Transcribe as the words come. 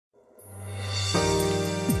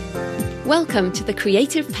Welcome to the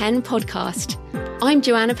Creative Penn podcast. I'm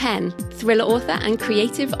Joanna Penn, thriller author and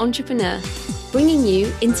creative entrepreneur, bringing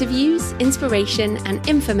you interviews, inspiration and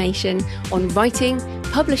information on writing,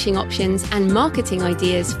 publishing options and marketing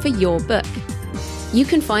ideas for your book. You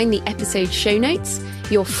can find the episode show notes,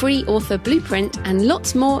 your free author blueprint and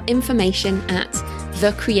lots more information at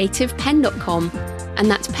thecreativepenn.com, and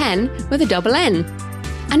that's Penn with a double N.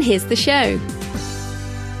 And here's the show.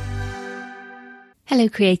 Hello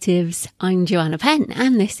creatives, I'm Joanna Penn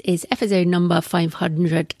and this is episode number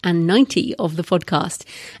 590 of the podcast,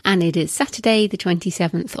 and it is Saturday the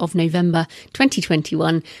 27th of November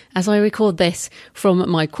 2021 as I record this from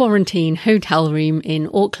my quarantine hotel room in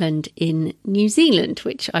Auckland in New Zealand,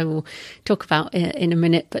 which I will talk about in a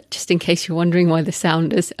minute, but just in case you're wondering why the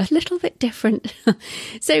sound is a little bit different.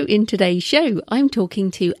 So in today's show I'm talking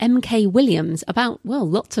to MK Williams about, well,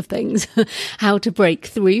 lots of things. How to break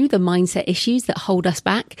through the mindset issues that hold us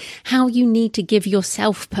back, how you need to give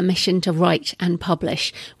yourself permission to write and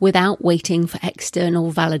publish without waiting for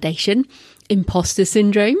external validation, imposter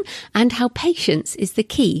syndrome, and how patience is the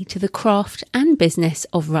key to the craft and business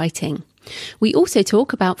of writing. We also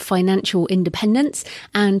talk about financial independence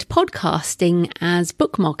and podcasting as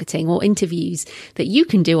book marketing, or interviews that you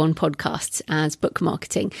can do on podcasts as book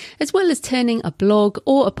marketing, as well as turning a blog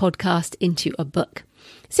or a podcast into a book.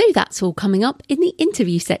 So that's all coming up in the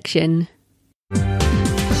interview section.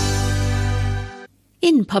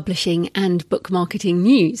 In publishing and book marketing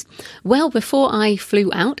news, well, before I flew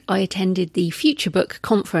out, I attended the FutureBook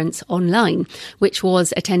conference online, which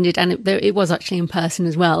was attended, and it was actually in person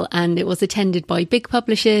as well, and it was attended by big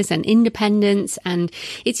publishers and independents, and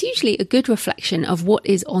it's usually a good reflection of what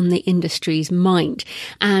is on the industry's mind.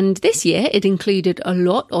 And this year it included a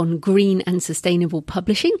lot on green and sustainable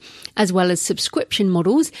publishing, as well as subscription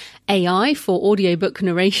models, AI for audiobook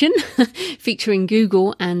narration, featuring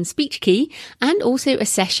Google and SpeechKey, and also a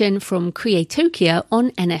session from Creatopia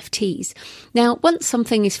on NFTs. Now, once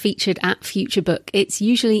something is featured at FutureBook, it's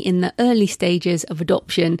usually in the early stages of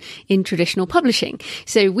adoption in traditional publishing.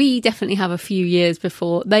 So we definitely have a few years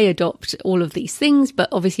before they adopt all of these things, but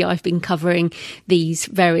obviously I've been covering these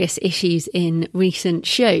various issues in recent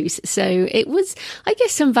shows. So it was, I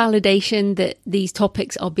guess, some validation that these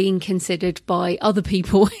topics are being considered by other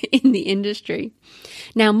people in the industry.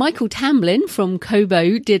 Now, Michael Tamblyn from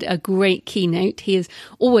Kobo did a great keynote. He is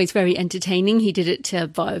always very entertaining. He did it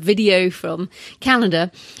via video from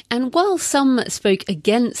Canada. And while some spoke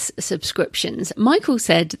against subscriptions, Michael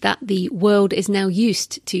said that the world is now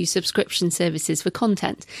used to subscription services for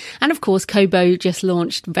content. And of course, Kobo just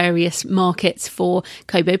launched various markets for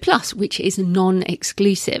Kobo Plus, which is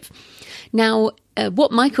non-exclusive. Now,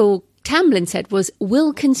 what Michael Tamblyn said was,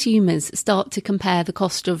 will consumers start to compare the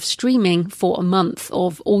cost of streaming for a month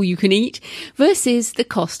of all you can eat versus the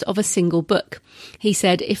cost of a single book? He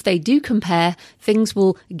said if they do compare, things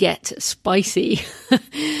will get spicy.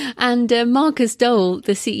 And Marcus Dole,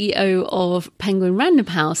 the CEO of Penguin Random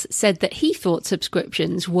House, said that he thought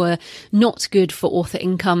subscriptions were not good for author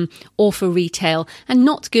income or for retail, and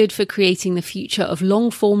not good for creating the future of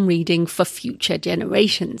long-form reading for future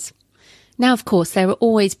generations. Now, of course, there are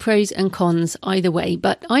always pros and cons either way,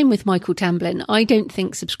 but I'm with Michael Tamblyn. I don't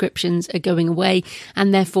think subscriptions are going away,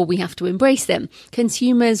 and therefore we have to embrace them.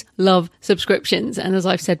 Consumers love subscriptions. And as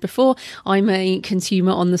I've said before, I'm a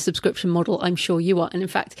consumer on the subscription model. I'm sure you are. And in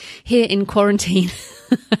fact, here in quarantine,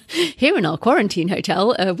 here in our quarantine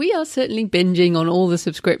hotel, we are certainly binging on all the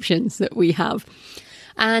subscriptions that we have.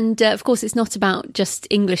 And of course, it's not about just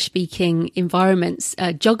English-speaking environments.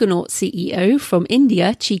 Juggernaut CEO from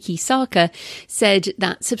India, Chiki Sarkar, said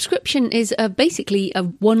that subscription is basically a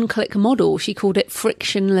one-click model. She called it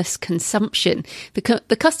frictionless consumption.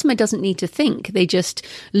 The customer doesn't need to think. They just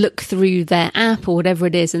look through their app or whatever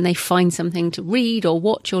it is and they find something to read or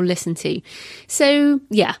watch or listen to. So,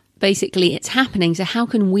 yeah, basically it's happening. So how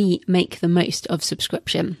can we make the most of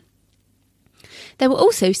subscription? There were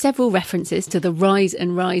also several references to the rise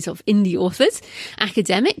of indie authors.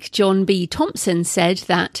 Academic John B. Thompson said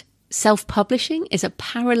that self-publishing is a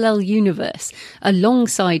parallel universe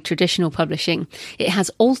alongside traditional publishing. It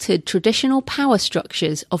has altered traditional power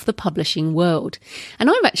structures of the publishing world.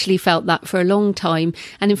 And I've actually felt that for a long time.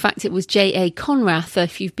 And in fact, it was J.A. Conrath.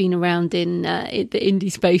 If you've been around in the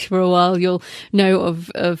indie space for a while, you'll know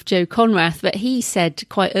of Joe Conrath. But he said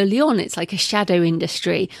quite early on, it's like a shadow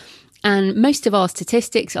industry. And most of our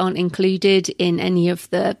statistics aren't included in any of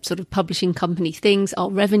the sort of publishing company things. Our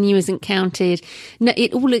revenue isn't counted. No,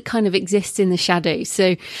 it kind of exists in the shadows.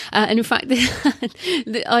 So, and in fact,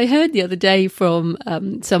 I heard the other day from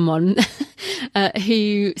someone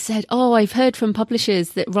who said, "Oh, I've heard from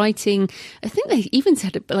publishers that writing," I think they even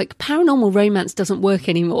said it, like paranormal romance doesn't work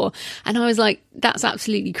anymore. And I was like, that's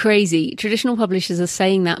absolutely crazy. Traditional publishers are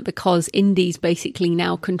saying that because indies basically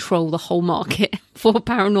now control the whole market for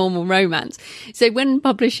paranormal romance. So when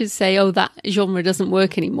publishers say, oh, that genre doesn't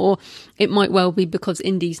work anymore, it might well be because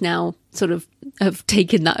indies now sort of have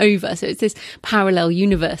taken that over. So it's this parallel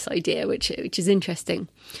universe idea, which is interesting.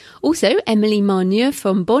 Also, Emily Marnier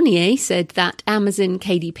from Bonnier said that Amazon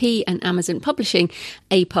KDP and Amazon Publishing,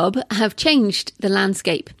 APUB, have changed the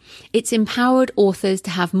landscape. It's empowered authors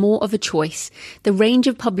to have more of a choice. The range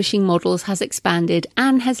of publishing models has expanded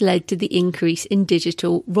and has led to the increase in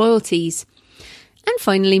digital royalties. And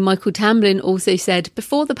finally, Michael Tamblyn also said,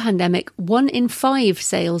 before the pandemic, 1 in 5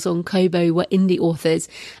 sales on Kobo were indie authors.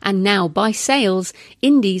 And now, by sales,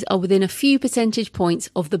 indies are within a few percentage points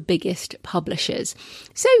of the biggest publishers.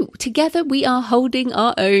 So together we are holding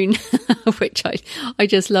our own, which I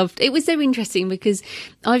just loved. It was so interesting because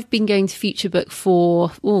I've been going to FutureBook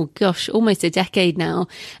for, almost a decade now.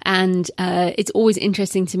 And it's always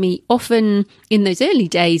interesting to me. Often in those early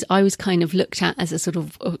days, I was kind of looked at as a sort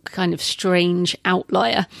of kind of strange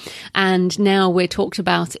outlier, and now we're talked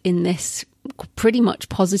about in this pretty much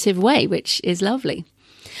positive way, which is lovely.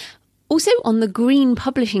 Also, on the green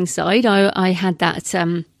publishing side, I had that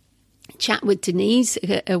chat with Denise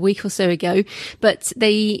a week or so ago, but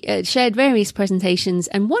they shared various presentations,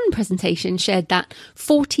 and one presentation shared that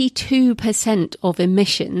 42% of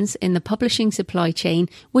emissions in the publishing supply chain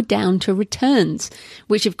were down to returns,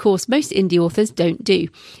 which of course most indie authors don't do.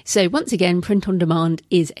 So once again, print on demand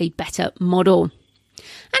is a better model.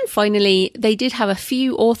 And finally, they did have a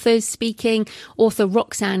few authors speaking. Author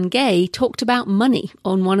Roxanne Gay talked about money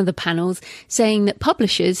on one of the panels, saying that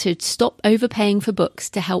publishers should stop overpaying for books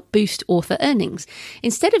to help boost author earnings.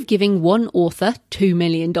 Instead of giving one author $2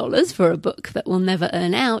 million for a book that will never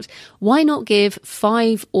earn out, why not give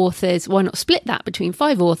 5 authors, why not split that between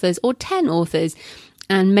 5 authors or 10 authors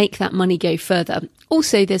and make that money go further?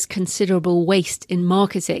 Also, there's considerable waste in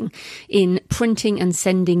marketing, in printing and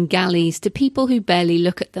sending galleys to people who barely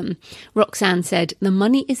look at them. Roxanne said, the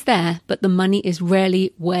money is there, but the money is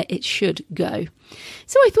rarely where it should go.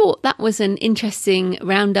 So I thought that was an interesting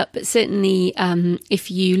roundup, but certainly if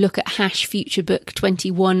you look at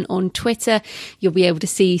 #FutureBook21 on Twitter, you'll be able to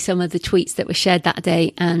see some of the tweets that were shared that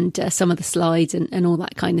day and some of the slides and all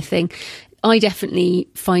that kind of thing. I definitely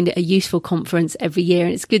find it a useful conference every year,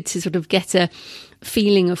 and it's good to sort of get a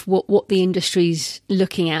feeling of what the industry's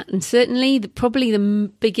looking at. And certainly probably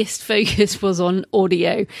the biggest focus was on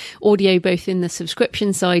audio both in the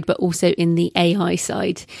subscription side but also in the AI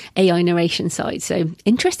side, AI narration side. So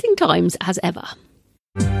interesting times as ever.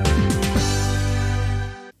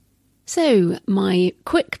 So, my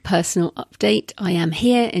quick personal update. I am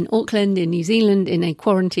here in Auckland, in New Zealand, in a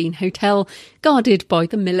quarantine hotel, guarded by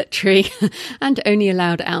the military, and only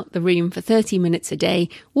allowed out the room for 30 minutes a day,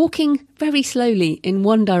 walking very slowly in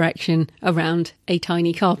one direction around a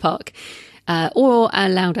tiny car park, or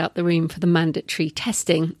allowed out the room for the mandatory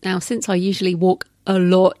testing. Now, since I usually walk a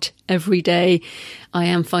lot every day, I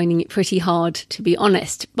am finding it pretty hard, to be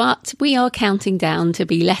honest, but we are counting down to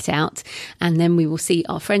be let out, and then we will see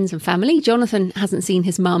our friends and family. Jonathan hasn't seen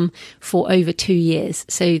his mum for over 2 years,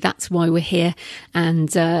 so that's why we're here. And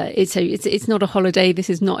it's not a holiday.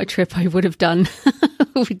 This is not a trip I would have done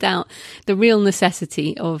without the real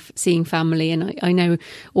necessity of seeing family. And I know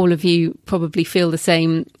all of you probably feel the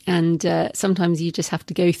same, and sometimes you just have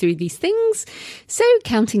to go through these things. So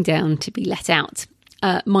counting down to be let out.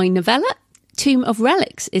 My novella, Tomb of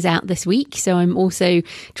Relics, is out this week, so I'm also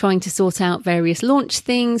trying to sort out various launch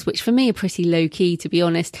things, which for me are pretty low-key, to be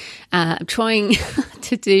honest. I'm trying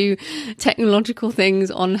to do technological things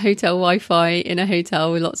on hotel Wi-Fi in a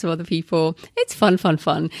hotel with lots of other people. It's fun.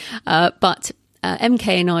 But MK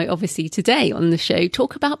and I, obviously, today on the show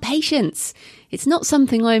talk about patience. It's not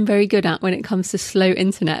something I'm very good at when it comes to slow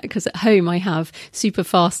internet, because at home I have super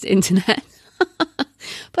fast internet.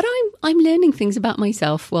 But I'm learning things about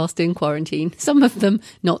myself whilst in quarantine. Some of them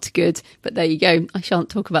not good, but there you go. I shan't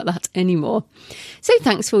talk about that anymore. So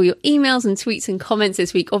thanks for all your emails and tweets and comments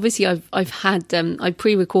this week. Obviously, I've had I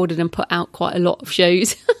pre-recorded and put out quite a lot of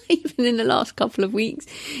shows, even in the last couple of weeks.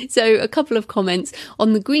 So a couple of comments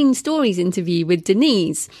on the Green Stories interview with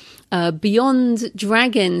Denise. Beyond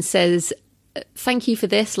Dragon says, thank you for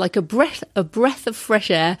this. Like a breath of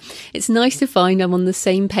fresh air. It's nice to find I'm on the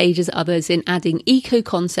same page as others in adding eco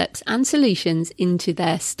concepts and solutions into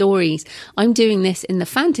their stories. I'm doing this in the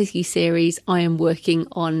fantasy series I am working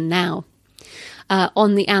on now.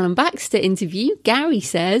 On the Alan Baxter interview, Gary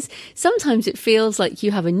says, sometimes it feels like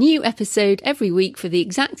you have a new episode every week for the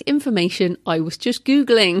exact information I was just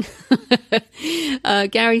Googling.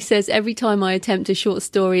 Gary says, every time I attempt a short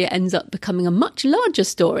story, it ends up becoming a much larger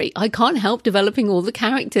story. I can't help developing all the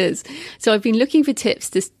characters. So I've been looking for tips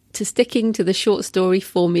to sticking to the short story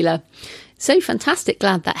formula. So fantastic.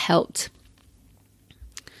 Glad that helped.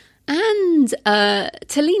 And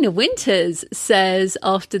Talina Winters says,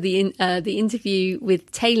 after the interview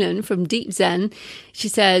with Talon from Deep Zen, she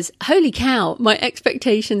says, holy cow, my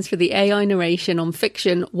expectations for the AI narration on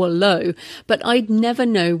fiction were low, but I'd never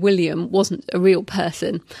know William wasn't a real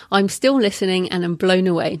person. I'm still listening and am blown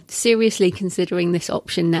away, seriously considering this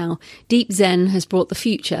option now. Deep Zen has brought the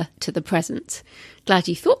future to the present. Glad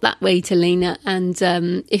you thought that way, Talina.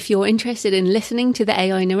 And if you're interested in listening to the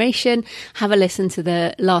AI narration, have a listen to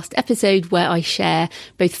the last episode where I share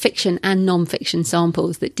both fiction and non-fiction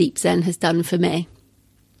samples that Deep Zen has done for me.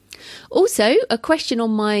 Also, a question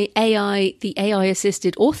on the AI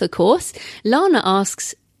assisted author course. Lana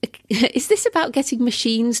asks, is this about getting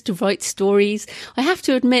machines to write stories? I have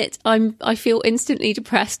to admit, I feel instantly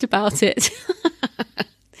depressed about it.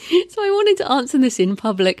 So I wanted to answer this in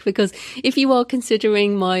public because if you are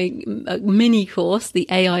considering my mini course, the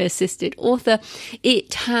AI assisted author,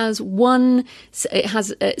 it has 17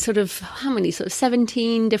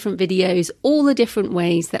 different videos, all the different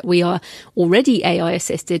ways that we are already AI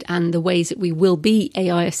assisted and the ways that we will be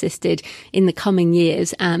AI assisted in the coming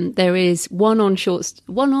years. There is one on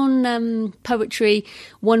poetry,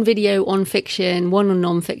 one video on fiction, one on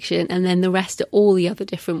non-fiction, and then the rest are all the other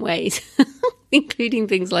different ways. Including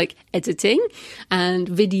things like editing and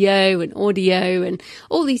video and audio and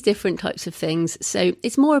all these different types of things. So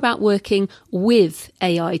it's more about working with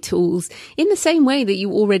AI tools in the same way that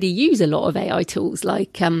you already use a lot of AI tools,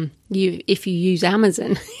 like if you use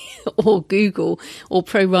Amazon or Google or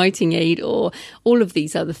Pro Writing Aid or all of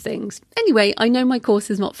these other things. Anyway, I know my course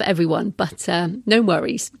is not for everyone, but no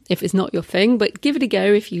worries if it's not your thing, but give it a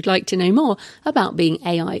go if you'd like to know more about being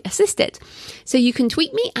AI assisted. So you can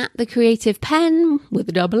tweet me at the Creative Penn with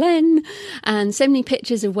a double N and send me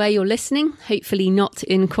pictures of where you're listening, hopefully not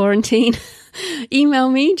in quarantine. Email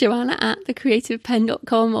me, Joanna at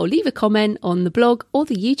thecreativepenn.com, or leave a comment on the blog or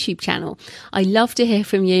the YouTube channel. I love to hear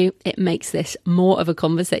from you. It makes this more of a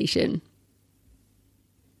conversation.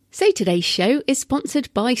 So today's show is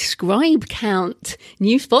sponsored by Scribe Count,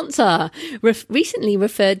 new sponsor, recently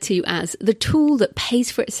referred to as the tool that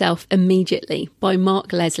pays for itself immediately by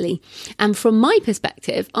Mark Leslie. And from my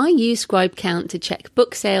perspective, I use Scribe Count to check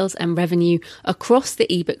book sales and revenue across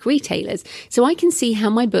the ebook retailers so I can see how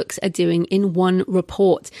my books are doing in one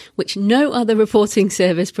report, which no other reporting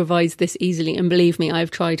service provides this easily. And believe me,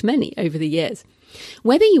 I've tried many over the years.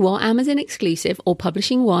 Whether you are Amazon exclusive or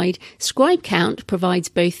publishing wide, Scribe Count provides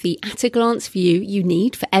both the at-a-glance view you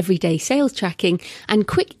need for everyday sales tracking and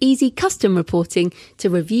quick, easy custom reporting to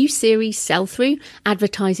review series sell-through,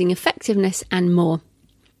 advertising effectiveness, and more.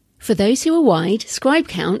 For those who are wide, Scribe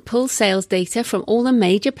Count pulls sales data from all the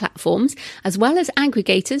major platforms, as well as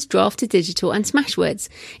aggregators Draft2Digital and Smashwords.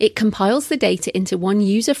 It compiles the data into one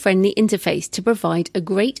user-friendly interface to provide a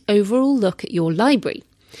great overall look at your library.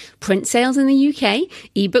 Print sales in the UK,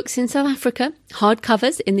 ebooks in South Africa,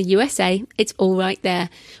 hardcovers in the USA, it's all right there.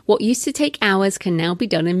 What used to take hours can now be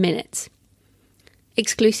done in minutes.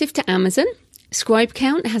 Exclusive to Amazon, Scribe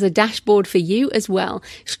Count has a dashboard for you as well,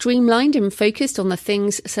 streamlined and focused on the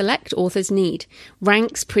things select authors need.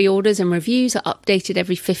 Ranks, pre-orders and reviews are updated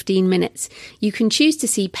every 15 minutes. You can choose to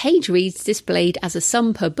see page reads displayed as a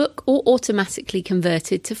sum per book or automatically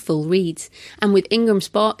converted to full reads. And with Ingram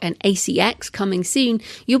Spark and ACX coming soon,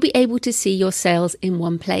 you'll be able to see your sales in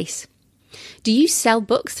one place. Do you sell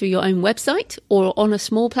books through your own website or on a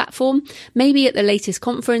small platform, maybe at the latest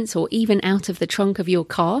conference or even out of the trunk of your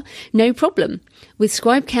car? No problem. With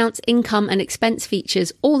Scribe Count's income and expense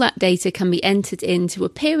features, all that data can be entered in to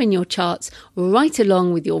appear in your charts right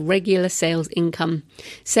along with your regular sales income.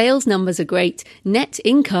 Sales numbers are great. Net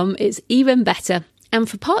income is even better. And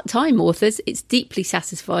for part-time authors, it's deeply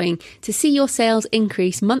satisfying to see your sales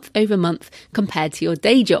increase month over month compared to your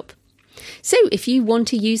day job. So if you want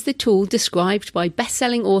to use the tool described by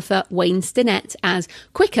best-selling author Wayne Stinnett as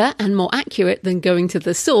quicker and more accurate than going to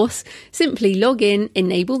the source, simply log in,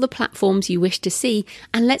 enable the platforms you wish to see,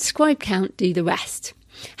 and let Scribe Count do the rest.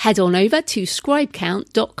 Head on over to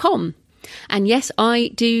scribecount.com. And yes,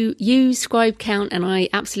 I do use Scribe Count and I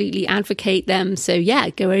absolutely advocate them. So yeah,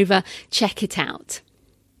 go over, check it out.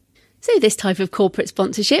 So this type of corporate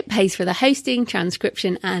sponsorship pays for the hosting,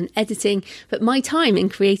 transcription and editing, but my time in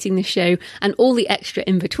creating the show and all the extra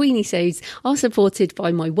in-between episodes are supported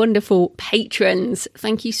by my wonderful patrons.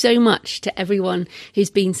 Thank you so much to everyone who's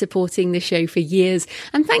been supporting the show for years.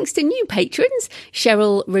 And thanks to new patrons,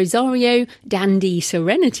 Cheryl Rosario, Dandy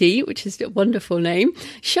Serenity, which is a wonderful name,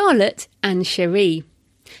 Charlotte and Cherie.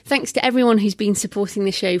 Thanks to everyone who's been supporting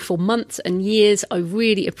the show for months and years. I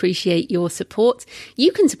really appreciate your support.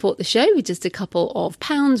 You can support the show with just a couple of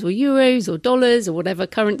pounds or euros or dollars or whatever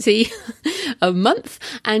currency a month,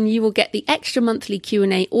 and you will get the extra monthly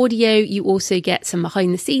Q&A audio. You also get some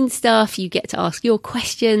behind the scenes stuff. You get to ask your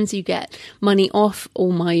questions. You get money off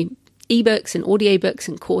all my ebooks and audiobooks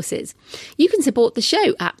and courses. You can support the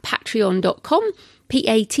show at patreon.com,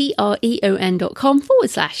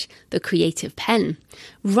 patreon.com/The Creative Penn.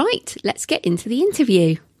 Right, let's get into the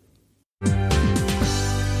interview.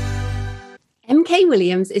 M.K.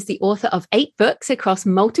 Williams is the author of 8 books across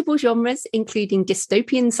multiple genres, including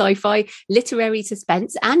dystopian sci-fi, literary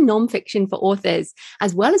suspense, and non-fiction for authors,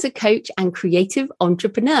 as well as a coach and creative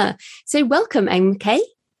entrepreneur. So welcome, M.K.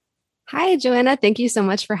 Hi, Joanna. Thank you so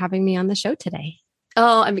much for having me on the show today.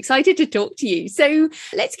 Oh, I'm excited to talk to you. So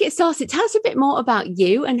let's get started. Tell us a bit more about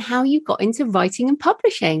you and how you got into writing and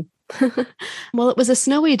publishing. Well, it was a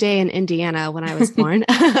snowy day in Indiana when I was born,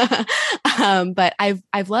 but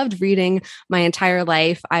I've loved reading my entire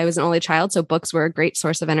life. I was an only child, so books were a great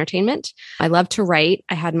source of entertainment. I loved to write.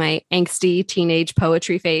 I had my angsty teenage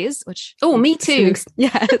poetry phase, which me too.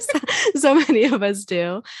 Yes, so many of us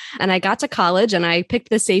do. And I got to college and I picked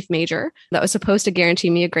the safe major that was supposed to guarantee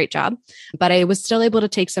me a great job, but I was still able to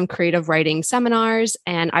take some creative writing seminars.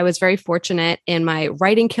 And I was very fortunate in my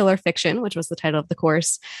writing killer fiction, which was the title of the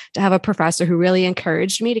course, to have a professor who really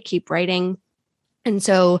encouraged me to keep writing. And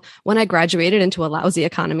so when I graduated into a lousy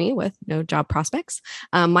economy with no job prospects,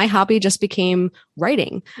 my hobby just became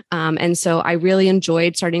writing. And so I really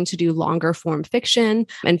enjoyed starting to do longer form fiction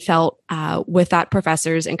and felt with that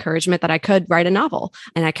professor's encouragement that I could write a novel.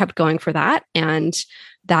 And I kept going for that. And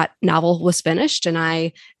that novel was finished and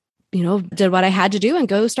I did what I had to do and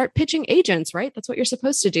go start pitching agents, right? That's what you're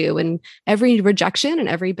supposed to do. And every rejection and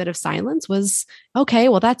every bit of silence was, okay,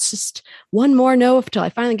 well, that's just one more no until I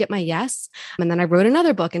finally get my yes. And then I wrote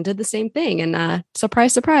another book and did the same thing. And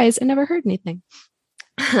surprise, surprise, I never heard anything.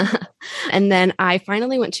 And then I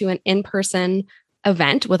finally went to an in-person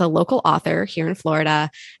event with a local author here in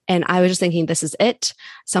Florida. And I was just thinking, this is it.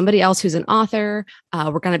 Somebody else who's an author.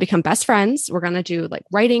 We're going to become best friends. We're going to do like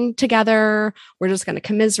writing together. We're just going to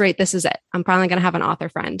commiserate. This is it. I'm finally going to have an author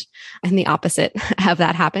friend. And the opposite of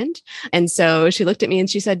that happened. And so she looked at me and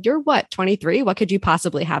she said, you're what, 23? What could you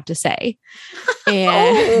possibly have to say?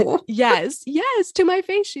 And yes, to my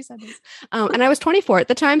face, she said this. And I was 24 at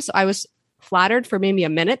the time. So I was flattered for maybe a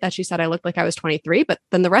minute that she said I looked like I was 23, but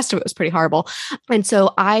then the rest of it was pretty horrible. And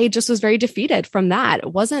so I just was very defeated from that.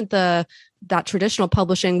 It wasn't that traditional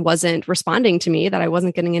publishing wasn't responding to me, that I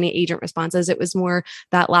wasn't getting any agent responses. It was more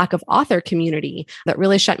that lack of author community that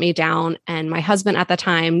really shut me down. And my husband at the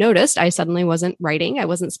time noticed I suddenly wasn't writing. I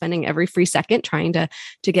wasn't spending every free second trying to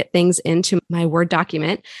get things into my Word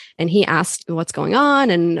document. And he asked what's going on.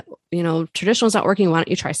 And, traditional is not working. Why don't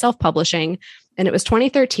you try self-publishing? And it was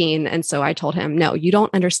 2013. And so I told him, no, you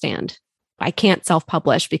don't understand. I can't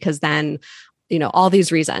self-publish because then, all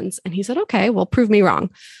these reasons. And he said, okay, well, prove me wrong.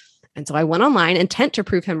 And so I went online intent to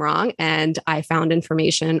prove him wrong. And I found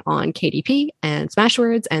information on KDP and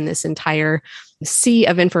Smashwords and this entire sea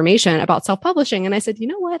of information about self-publishing. And I said, you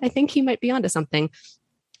know what? I think he might be onto something.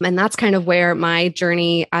 And that's kind of where my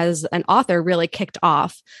journey as an author really kicked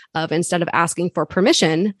off. Of instead of asking for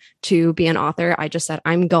permission to be an author, I just said,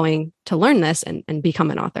 I'm going to learn this and become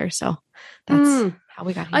an author. So that's how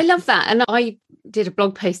we got here. I love that. And I did a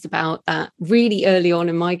blog post about that really early on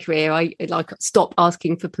in my career. I stopped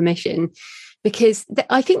asking for permission because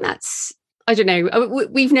I think that's, I don't know,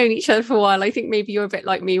 we've known each other for a while. I think maybe you're a bit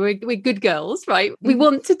like me. We're good girls, right? We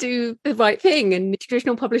want to do the right thing, and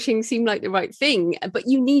traditional publishing seemed like the right thing, but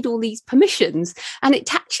you need all these permissions. And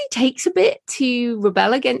it actually takes a bit to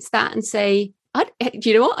rebel against that and say, do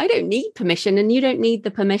you know what? I don't need permission, and you don't need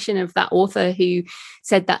the permission of that author who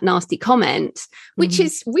said that nasty comment, which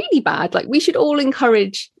is really bad. Like, we should all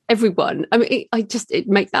encourage everyone. I mean,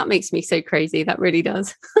 that makes me so crazy. That really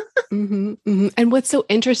does. And what's so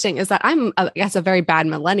interesting is that I'm, I guess, a very bad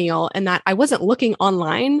millennial in that I wasn't looking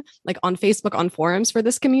online, like on Facebook, on forums for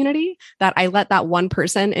this community, that I let that one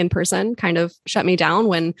person in person kind of shut me down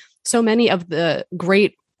when so many of the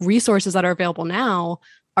great resources that are available now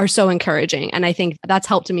are so encouraging. And I think that's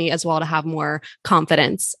helped me as well to have more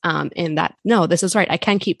confidence in that, no, this is right. I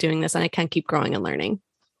can keep doing this and I can keep growing and learning.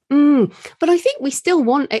 But I think we still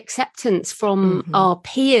want acceptance from our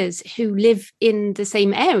peers who live in the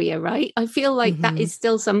same area, right? I feel like that is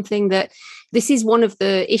still something that this is one of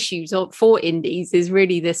the issues for indies, is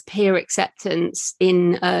really this peer acceptance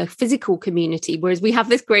in a physical community, whereas we have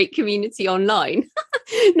this great community online.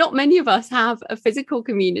 Not many of us have a physical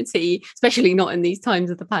community, especially not in these times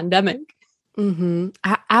of the pandemic.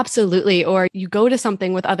 Absolutely. Or you go to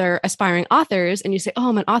something with other aspiring authors and you say, oh,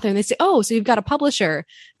 I'm an author. And they say, oh, so you've got a publisher.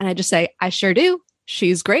 And I just say, I sure do.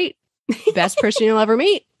 She's great. Best person you'll ever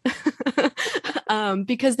meet.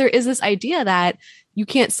 Because there is this idea that you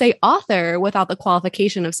can't say author without the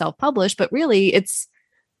qualification of self-published, but really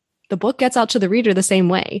the book gets out to the reader the same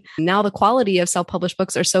way. Now the quality of self-published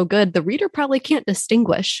books are so good, the reader probably can't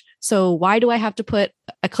distinguish. So why do I have to put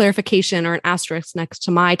a clarification or an asterisk next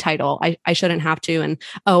to my title? I shouldn't have to. And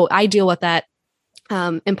I deal with that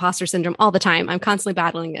imposter syndrome all the time. I'm constantly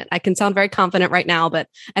battling it. I can sound very confident right now, but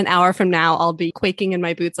an hour from now, I'll be quaking in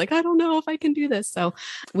my boots. Like, I don't know if I can do this. So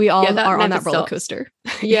we all are on that roller coaster.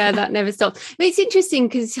 Yeah, that never stops. But it's interesting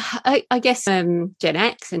because I guess Gen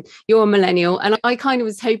X and you're a millennial. And I kind of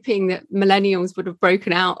was hoping that millennials would have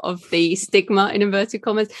broken out of the stigma in inverted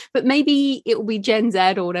commas, but maybe it will be Gen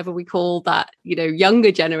Z or whatever we call that,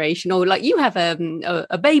 younger generation, or like you have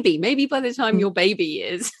a baby. Maybe by the time your baby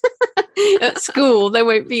is at school, there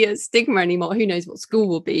won't be a stigma anymore. Who knows what school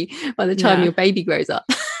will be by the time your baby grows up.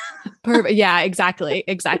 Perfect. Yeah, exactly.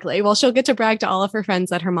 Well, she'll get to brag to all of her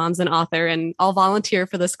friends that her mom's an author, and I'll volunteer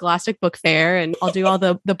for the Scholastic Book Fair and I'll do all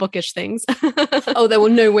the bookish things. Oh, there will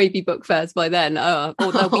no way be book fairs by then. Or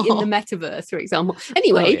they'll be in the metaverse, for example.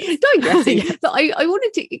 Anyway, digressing. Yeah. But I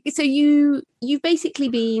wanted to, so you've basically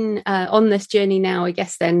been on this journey now, I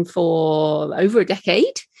guess then for over a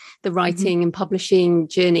decade, the writing and publishing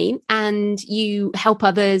journey, and you help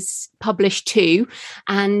others publish too.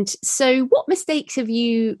 And so what mistakes have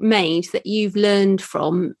you made that you've learned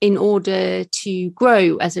from in order to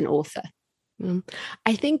grow as an author?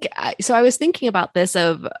 I think, so I was thinking about this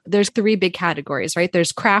there's 3 big categories, right?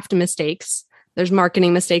 There's craft mistakes, there's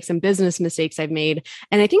marketing mistakes, and business mistakes I've made.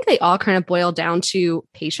 And I think they all kind of boil down to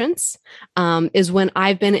patience, is when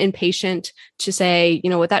I've been impatient to say,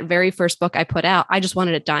 with that very first book I put out, I just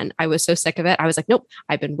wanted it done. I was so sick of it. I was like, nope,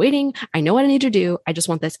 I've been waiting. I know what I need to do. I just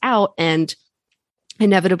want this out. And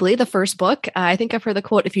inevitably, the first book, I think I've heard the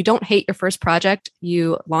quote, if you don't hate your first project,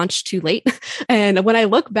 you launch too late. And when I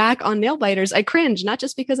look back on Nailbiters, I cringe, not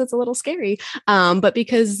just because it's a little scary, but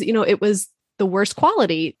because, it was the worst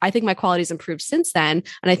quality. I think my quality's improved since then,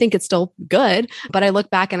 and I think it's still good. But I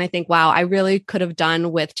look back and I think, wow, I really could have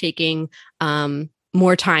done with taking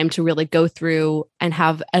more time to really go through and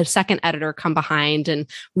have a second editor come behind and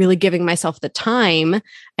really giving myself the time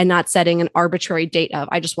and not setting an arbitrary date of,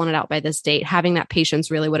 I just want it out by this date. Having that patience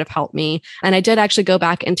really would have helped me. And I did actually go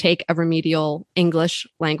back and take a remedial English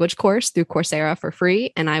language course through Coursera for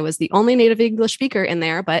free. And I was the only native English speaker in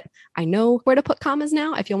there, but I know where to put commas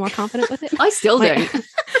now. I feel more confident with it. I still do.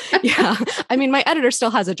 Yeah. I mean, my editor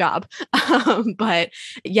still has a job. But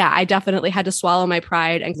yeah, I definitely had to swallow my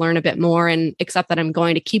pride and learn a bit more and accept that I'm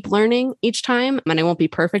going to keep learning each time. And I won't be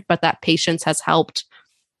perfect, but that patience has helped.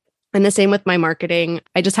 And the same with my marketing.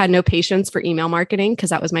 I just had no patience for email marketing because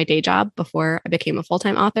that was my day job before I became a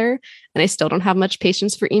full-time author. And I still don't have much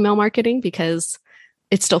patience for email marketing because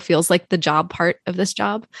it still feels like the job part of this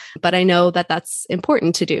job. But I know that that's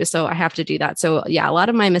important to do. So I have to do that. So yeah, a lot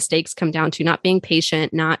of my mistakes come down to not being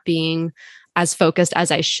patient, not being as focused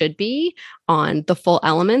as I should be on the full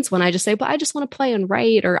elements when I just say, well, I just want to play and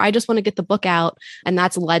write, or I just want to get the book out. And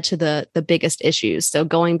that's led to the biggest issues. So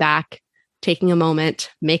going back, taking a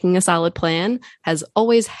moment, making a solid plan has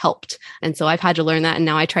always helped. And so I've had to learn that. And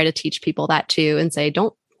now I try to teach people that too and say,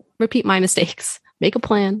 don't repeat my mistakes, make a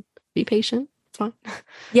plan, be patient. It's fine.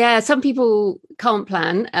 Yeah, some people can't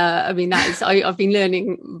plan. I mean, I've been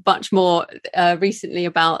learning much more recently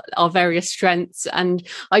about our various strengths. And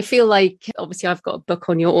I feel like, obviously, I've got a book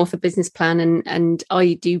on your author business plan and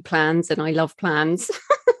I do plans and I love plans.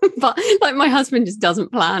 But like my husband just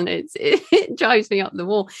doesn't plan. It drives me up the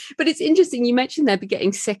wall. But it's interesting. You mentioned there,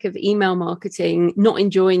 getting sick of email marketing, not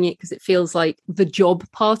enjoying it because it feels like the job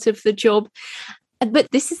part of the job.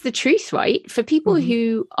 But this is the truth, right? For people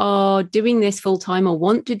who are doing this full time or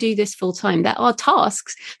want to do this full time, there are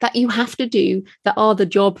tasks that you have to do that are the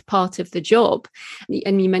job part of the job.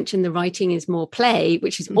 And you mentioned the writing is more play,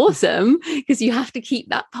 which is awesome because you have to keep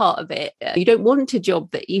that part of it. You don't want a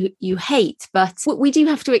job that you hate, but we do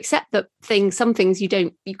have to accept that some things you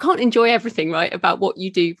can't enjoy everything, right, about what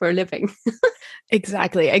you do for a living.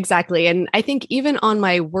 Exactly. And I think even on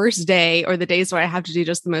my worst day or the days where I have to do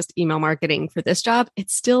just the most email marketing for this job,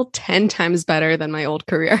 it's still 10 times better than my old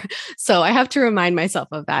career. So I have to remind myself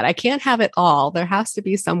of that. I can't have it all. There has to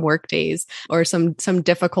be some work days or some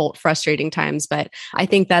difficult, frustrating times. But I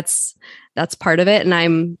think that's part of it.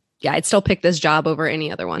 And I'd still pick this job over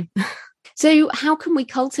any other one. So how can we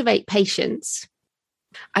cultivate patience?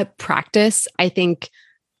 I practice. I think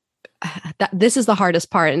that this is the hardest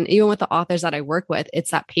part. And even with the authors that I work with,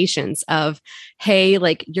 it's that patience of, hey,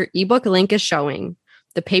 like your ebook link is showing.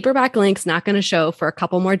 The paperback link's not going to show for a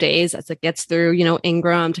couple more days as it gets through,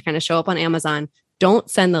 Ingram to kind of show up on Amazon. Don't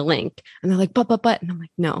send the link. And they're like, but. And I'm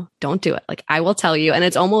like, no, don't do it. Like, I will tell you. And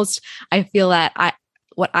it's almost, I feel that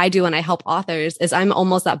what I do when I help authors is I'm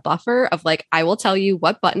almost that buffer of like, I will tell you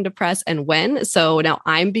what button to press and when. So now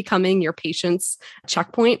I'm becoming your patience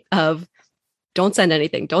checkpoint of, don't send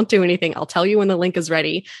anything. Don't do anything. I'll tell you when the link is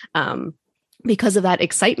ready. Because of that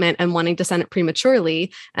excitement and wanting to send it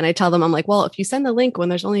prematurely. And I tell them, I'm like, well, if you send the link when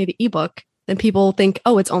there's only the ebook, then people think,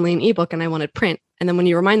 oh, it's only an ebook and I wanted print. And then when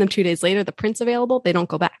you remind them 2 days later, the print's available, they don't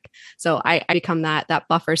go back. So I become that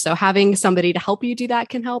buffer. So having somebody to help you do that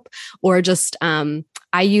can help, or just,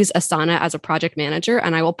 I use Asana as a project manager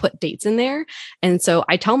and I will put dates in there. And so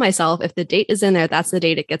I tell myself, if the date is in there, that's the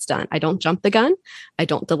date it gets done. I don't jump the gun. I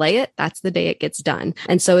don't delay it. That's the day it gets done.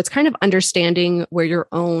 And so it's kind of understanding where your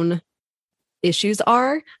own issues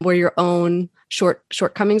are, where your own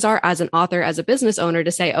shortcomings are as an author, as a business owner,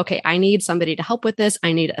 to say, okay, I need somebody to help with this.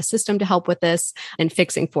 I need a system to help with this and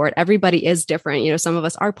fixing for it. Everybody is different. Some of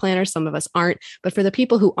us are planners, some of us aren't. But for the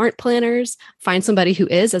people who aren't planners, find somebody who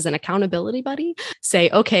is as an accountability buddy.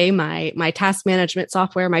 Say, okay, my task management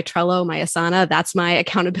software, my Trello, my Asana, that's my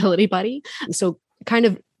accountability buddy. So kind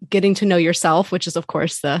of getting to know yourself, which is, of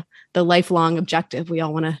course, the lifelong objective. We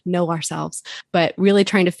all want to know ourselves, but really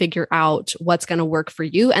trying to figure out what's going to work for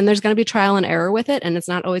you. And there's going to be trial and error with it. And it's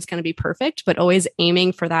not always going to be perfect, but always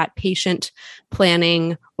aiming for that patient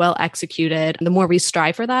planning, well executed. The more we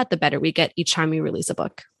strive for that, the better we get each time we release a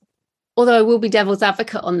book. Although I will be devil's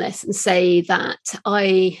advocate on this and say that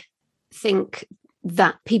I think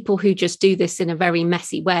that people who just do this in a very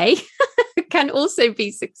messy way can also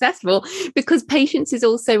be successful, because patience is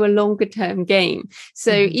also a longer term game.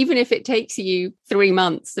 So even if it takes you 3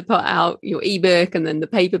 months to put out your ebook and then the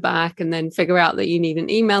paperback and then figure out that you need an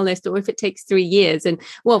email list, or if it takes 3 years. And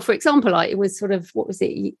well, for example, it was sort of,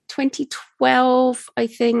 2012, I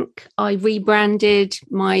think I rebranded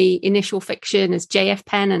my initial fiction as JF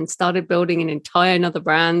Penn and started building an entire another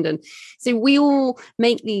brand. And so we all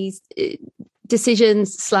make these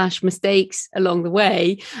decisions / mistakes along the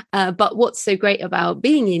way. But what's so great about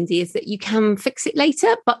being indie is that you can fix it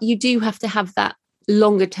later, but you do have to have that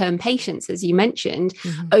longer term patience, as you mentioned,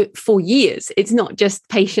 for years. It's not just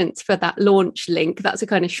patience for that launch link. That's a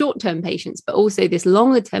kind of short term patience, but also this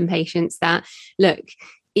longer term patience that, look,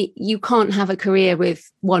 you can't have a career with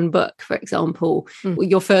one book, for example,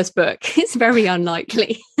 your first book. It's very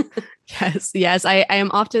unlikely. Yes. I am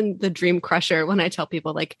often the dream crusher when I tell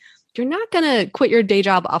people, like, you're not going to quit your day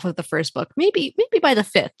job off of the first book. Maybe by the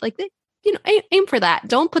 5th, like, aim for that.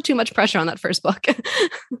 Don't put too much pressure on that first book.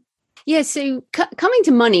 Yeah. So coming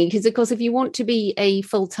to money, because of course, if you want to be a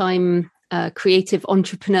full-time creative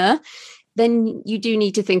entrepreneur, then you do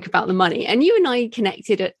need to think about the money. And you and I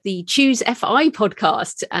connected at the Choose FI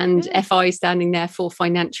podcast, and FI standing there for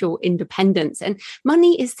financial independence. And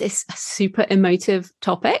money is this super emotive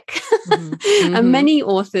topic. And many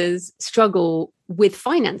authors struggle with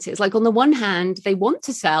finances. Like, on the one hand, they want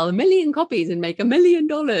to sell 1 million copies and make $1 million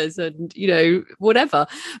and, whatever.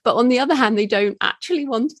 But on the other hand, they don't actually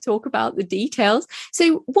want to talk about the details.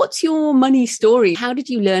 So what's your money story? How did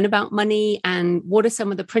you learn about money? And what are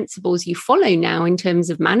some of the principles you follow now in terms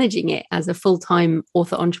of managing it as a full-time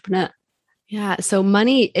author entrepreneur? Yeah. So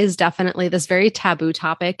money is definitely this very taboo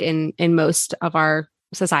topic in most of our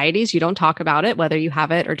societies, you don't talk about it, whether you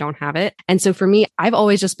have it or don't have it. And so for me, I've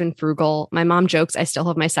always just been frugal. My mom jokes I still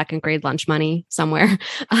have my second grade lunch money somewhere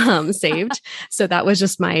saved. So that was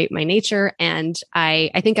just my nature. And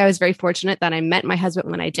I think I was very fortunate that I met my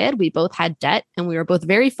husband when I did. We both had debt and we were both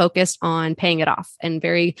very focused on paying it off and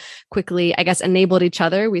very quickly, I guess, enabled each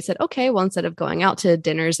other. We said, okay, well, instead of going out to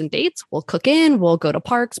dinners and dates, we'll cook in, we'll go to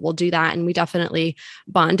parks, we'll do that. And we definitely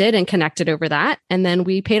bonded and connected over that. And then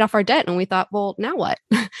we paid off our debt and we thought, well, now what?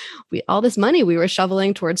 All this money we were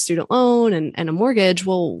shoveling towards student loan and a mortgage.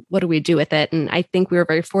 Well, what do we do with it? And I think we were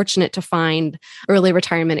very fortunate to find Early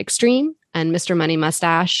Retirement Extreme and Mr. Money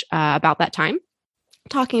Mustache about that time,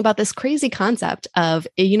 talking about this crazy concept of,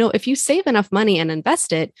 if you save enough money and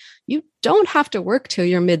invest it, you don't have to work till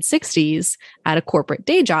your mid 60s at a corporate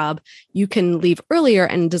day job. You can leave earlier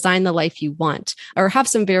and design the life you want, or have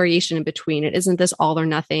some variation in between. It isn't this all or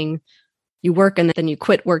nothing. You work and then you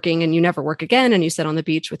quit working and you never work again and you sit on the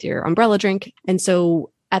beach with your umbrella drink. And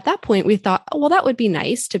so at that point, we thought, oh, well, that would be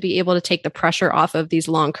nice to be able to take the pressure off of these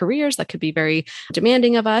long careers that could be very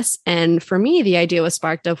demanding of us. And for me, the idea was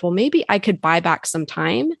sparked of, well, maybe I could buy back some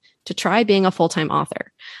time to try being a full-time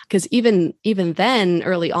author. Because even then,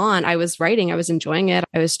 early on, I was writing, I was enjoying it.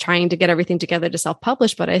 I was trying to get everything together to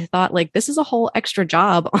self-publish, but I thought this is a whole extra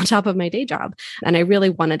job on top of my day job. And I really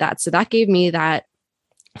wanted that. So that gave me that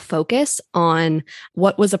focus on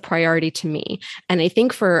what was a priority to me. And I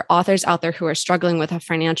think for authors out there who are struggling with a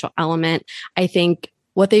financial element, I think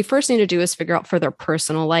what they first need to do is figure out for their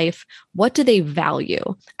personal life, what do they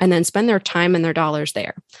value? And then spend their time and their dollars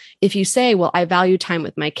there. If you say, well, I value time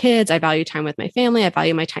with my kids, I value time with my family, I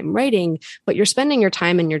value my time writing, but you're spending your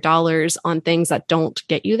time and your dollars on things that don't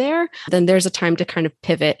get you there, then there's a time to kind of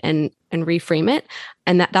pivot and reframe it.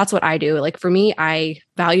 And that's what I do. For me, I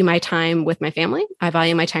value my time with my family. I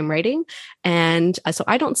value my time writing. And so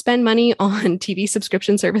I don't spend money on TV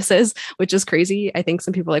subscription services, which is crazy. I think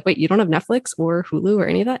some people are like, wait, you don't have Netflix or Hulu or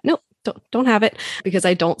any of that? Nope, don't have it, because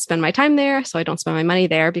I don't spend my time there. So I don't spend my money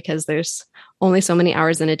there because there's only so many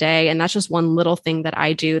hours in a day. And that's just one little thing that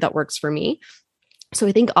I do that works for me. So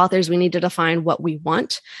I think authors, we need to define what we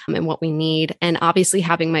want and what we need. And obviously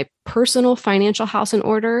having my personal financial house in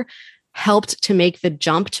order helped to make the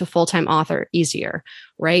jump to full-time author easier,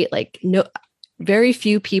 right? Very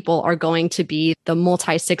few people are going to be the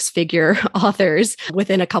multi-six-figure authors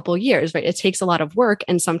within a couple of years, right? It takes a lot of work.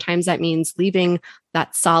 And sometimes that means leaving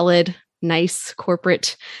that solid, nice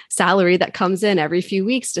corporate salary that comes in every few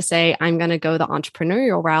weeks to say, I'm going to go the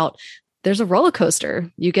entrepreneurial route. There's a roller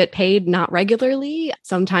coaster. You get paid not regularly.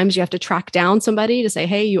 Sometimes you have to track down somebody to say,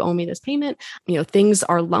 hey, you owe me this payment. Things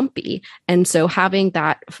are lumpy. And so having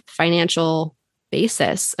that financial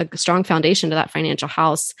basis, a strong foundation to that financial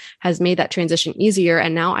house has made that transition easier.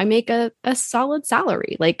 And now I make a solid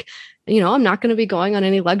salary. I'm not going to be going on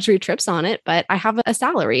any luxury trips on it, but I have a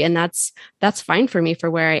salary, and that's fine for me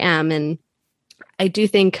for where I am. And I do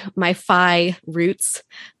think my frugal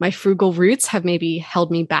roots have maybe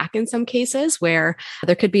held me back in some cases where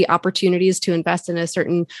there could be opportunities to invest in a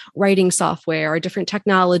certain writing software or different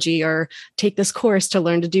technology, or take this course to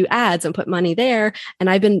learn to do ads and put money there. And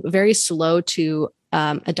I've been very slow to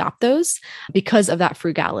adopt those because of that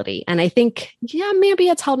frugality. And I think, maybe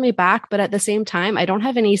it's held me back, but at the same time, I don't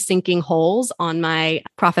have any sinking holes on my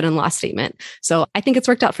profit and loss statement. So I think it's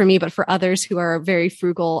worked out for me, but for others who are very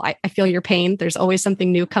frugal, I feel your pain. There's always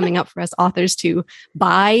something new coming up for us authors to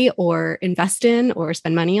buy or invest in or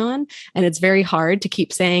spend money on. And it's very hard to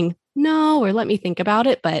keep saying, no, or let me think about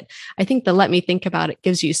it. But I think the let me think about it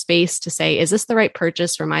gives you space to say, is this the right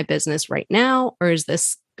purchase for my business right now? Or is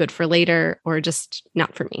this good for later, or just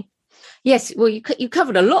not for me? Yes, well, you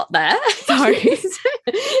covered a lot there. Sorry.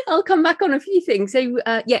 I'll come back on a few things. So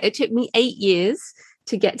it took me 8 years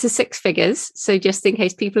to get to six figures. So just in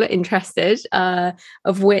case people are interested,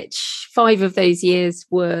 of which 5 of those years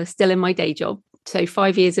were still in my day job. So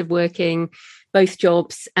 5 years of working both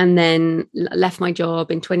jobs, and then left my job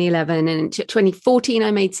in 2011. And in 2014, I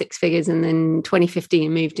made six figures. And then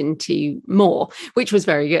 2015, moved into more, which was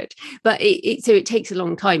very good. But so it takes a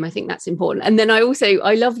long time. I think that's important. And then I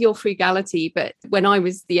love your frugality. But when I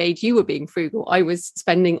was the age you were being frugal, I was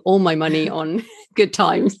spending all my money on good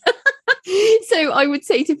times. So I would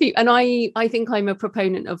say to people, and I think I'm a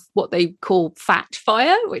proponent of what they call fat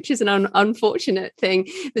fire, which is an unfortunate thing.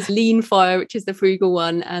 There's lean fire, which is the frugal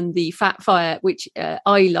one, and the fat fire, which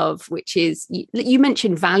I love, which is, you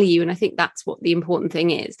mentioned value. And I think that's what the important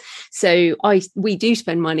thing is. So we do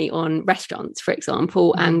spend money on restaurants, for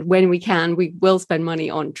example, and when we can, we will spend money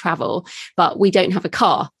on travel, but we don't have a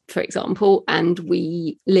car for example, and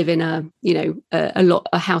we live in a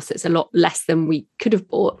house that's a lot less than we could have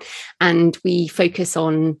bought, and we focus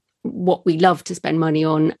on what we love to spend money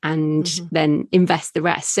on and then invest the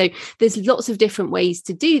rest. So there's lots of different ways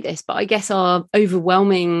to do this, but I guess our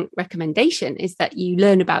overwhelming recommendation is that you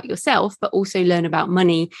learn about yourself, but also learn about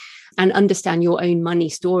money and understand your own money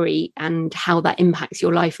story and how that impacts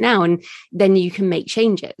your life now. And then you can make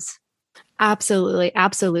changes. Absolutely.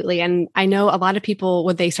 Absolutely. And I know a lot of people,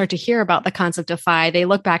 when they start to hear about the concept of FI, they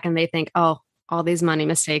look back and they think, oh, all these money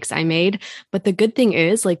mistakes I made. But the good thing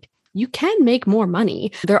is, like, you can make more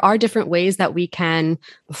money. There are different ways that we can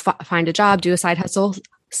find a job, do a side hustle,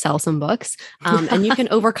 sell some books, and you can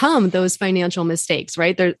overcome those financial mistakes,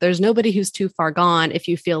 right? There's nobody who's too far gone if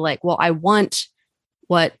you feel like, well, I want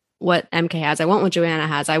what MK has. I want what Joanna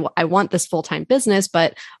has. I want this full-time business,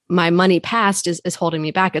 but my money past is holding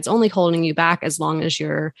me back. It's only holding you back as long as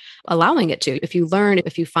you're allowing it to. If you learn,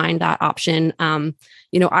 if you find that option,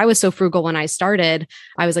 I was so frugal when I started.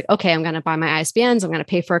 I was like, okay, I'm going to buy my ISBNs. I'm going to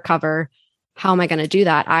pay for a cover. How am I going to do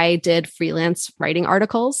that? I did freelance writing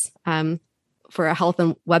articles for a health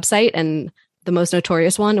and website. And the most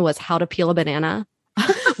notorious one was how to peel a banana.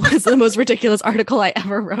 Was the most ridiculous article I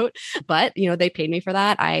ever wrote, but they paid me for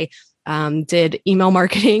that. I did email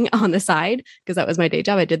marketing on the side because that was my day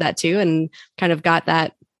job. I did that too, and kind of got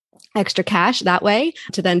that extra cash that way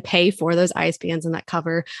to then pay for those ISBNs and that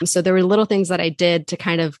cover. So there were little things that I did to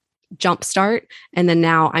kind of jumpstart, and then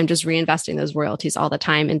now I'm just reinvesting those royalties all the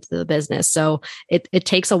time into the business. So it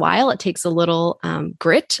takes a while. It takes a little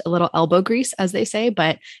grit, a little elbow grease, as they say,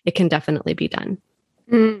 but it can definitely be done.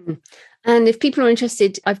 And if people are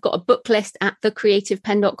interested, I've got a book list at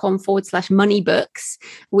thecreativepenn.com/moneybooks,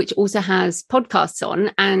 which also has podcasts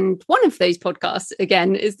on. And one of those podcasts,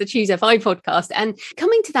 again, is the Choose FI podcast. And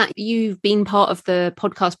coming to that, you've been part of the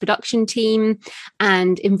podcast production team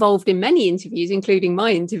and involved in many interviews, including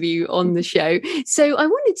my interview on the show. So I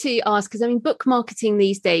wanted to ask, because book marketing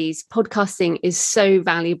these days, podcasting is so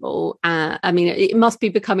valuable. It must be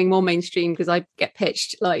becoming more mainstream because I get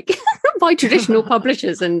pitched like by traditional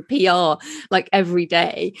publishers and PR like every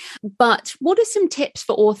day. But what are some tips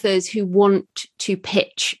for authors who want to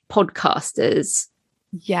pitch podcasters?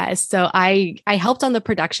 Yes. So I helped on the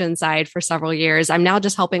production side for several years. I'm now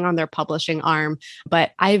just helping on their publishing arm,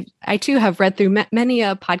 but I too have read through many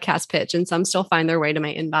a podcast pitch, and some still find their way to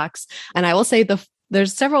my inbox. And I will say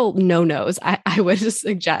there's several no-nos I would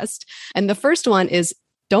suggest. And the first one is,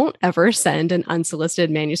 don't ever send an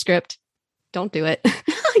unsolicited manuscript. Don't do it.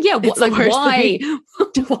 Yeah, why? Why?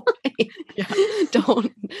 Yeah,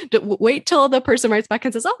 don't wait till the person writes back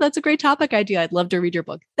and says, "Oh, that's a great topic idea. I'd love to read your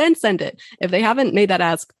book." Then send it. If they haven't made that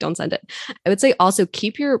ask, don't send it. I would say also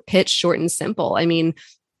keep your pitch short and simple. I mean,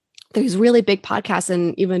 there's really big podcasts,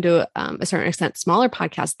 and even to a certain extent, smaller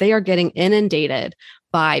podcasts, they are getting inundated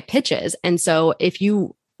by pitches. And so if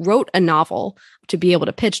you wrote a novel to be able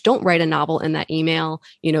to pitch, don't write a novel in that email,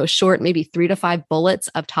 short, maybe 3 to 5 bullets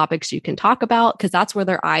of topics you can talk about, because that's where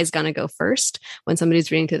their eye's going to go first when somebody's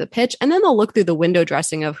reading through the pitch. And then they'll look through the window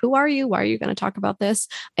dressing of, who are you? Why are you going to talk about this?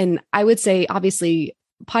 And I would say, obviously,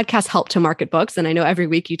 podcasts help to market books. And I know every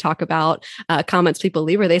week you talk about comments people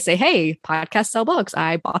leave where they say, hey, podcasts sell books.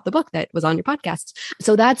 I bought the book that was on your podcast.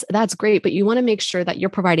 So that's great. But you want to make sure that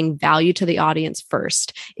you're providing value to the audience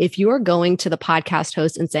first. If you're going to the podcast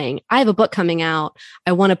host and saying, I have a book coming out,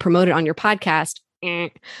 I want to promote it on your podcast.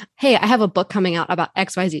 Hey, I have a book coming out about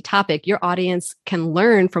XYZ topic. Your audience can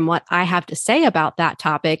learn from what I have to say about that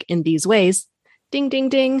topic in these ways. Ding, ding,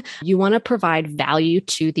 ding. You want to provide value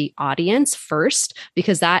to the audience first,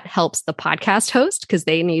 because that helps the podcast host because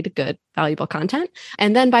they need good, valuable content.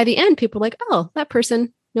 And then by the end, people are like, oh, that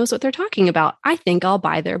person knows what they're talking about. I think I'll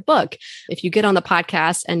buy their book. If you get on the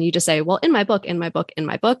podcast and you just say, well, in my book,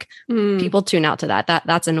 people tune out to that.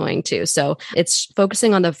 That's annoying too. So it's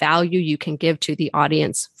focusing on the value you can give to the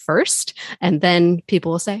audience first. And then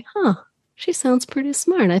people will say, she sounds pretty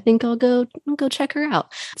smart. I think I'll go check her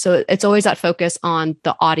out. So it's always that focus on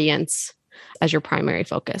the audience as your primary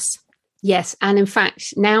focus. Yes. And in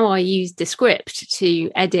fact, now I use Descript to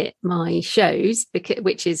edit my shows,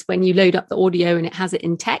 which is when you load up the audio and it has it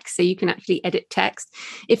in text. So you can actually edit text.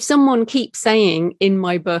 If someone keeps saying in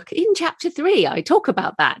my book, in chapter 3, I talk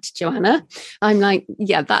about that, Joanna, I'm like,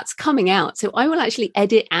 yeah, that's coming out. So I will actually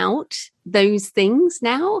edit out those things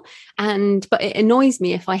now. But it annoys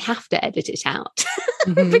me if I have to edit it out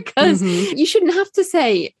because you shouldn't have to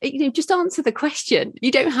say, just answer the question.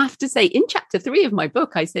 You don't have to say, in chapter 3 of my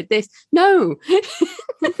book, I said this. No,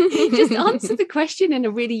 just answer the question in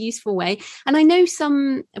a really useful way. And I know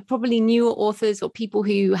some probably newer authors or people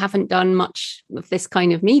who haven't done much of this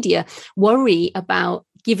kind of media worry about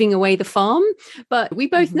giving away the farm, but we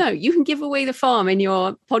both know you can give away the farm in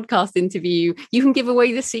your podcast interview. You can give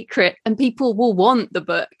away the secret, and people will want the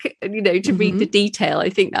book, to read the detail. I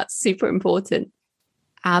think that's super important.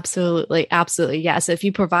 Absolutely. Absolutely. Yeah. So if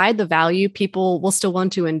you provide the value, people will still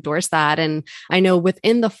want to endorse that. And I know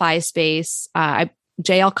within the FI space,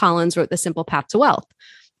 J.L. Collins wrote The Simple Path to Wealth.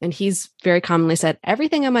 And he's very commonly said,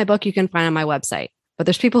 everything in my book you can find on my website. But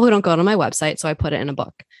there's people who don't go to my website, so I put it in a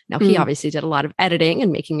book. Now, he obviously did a lot of editing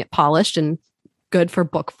and making it polished and good for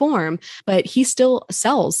book form, but he still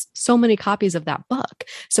sells so many copies of that book.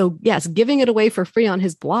 So yes, giving it away for free on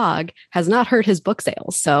his blog has not hurt his book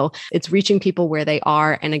sales. So it's reaching people where they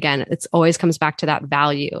are. And again, it's always comes back to that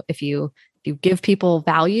value. If you give people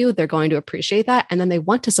value, they're going to appreciate that. And then they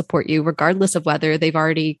want to support you regardless of whether they've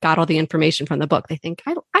already got all the information from the book. They think,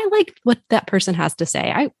 I like what that person has to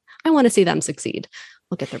say. I want to see them succeed.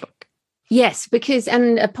 Look at their book. Yes,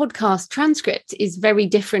 and a podcast transcript is very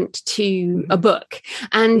different to a book.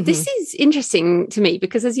 And this is interesting to me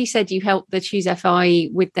because, as you said, you helped the Choose FI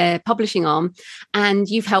with their publishing arm, and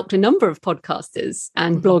you've helped a number of podcasters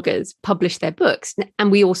and bloggers publish their books.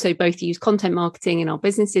 And we also both use content marketing in our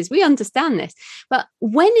businesses. We understand this. But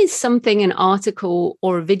when is something an article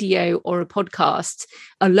or a video or a podcast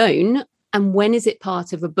alone? And when is it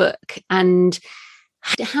part of a book? And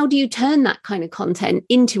how do you turn that kind of content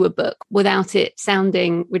into a book without it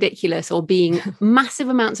sounding ridiculous or being massive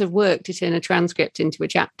amounts of work to turn a transcript into a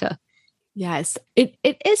chapter? Yes, it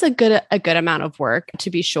is a good amount of work, to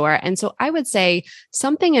be sure. And so I would say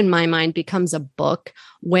something in my mind becomes a book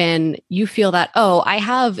when you feel that, I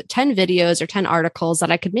have 10 videos or 10 articles that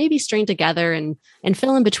I could maybe string together and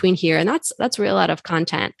fill in between here. And that's real out of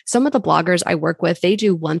content. Some of the bloggers I work with, they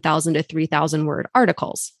do 1,000 to 3,000 word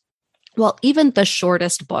articles. Well, even the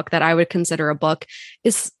shortest book that I would consider a book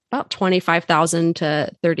is about 25,000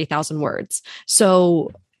 to 30,000 words.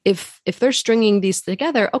 So if they're stringing these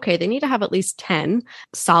together, okay, they need to have at least 10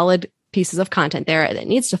 solid pieces of content there that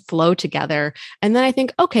needs to flow together. And then I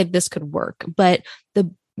think, okay, this could work. But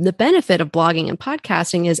the benefit of blogging and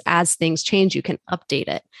podcasting is as things change, you can update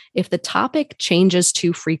it. If the topic changes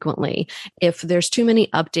too frequently, if there's too many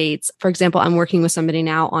updates, for example, I'm working with somebody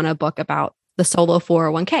now on a book about the solo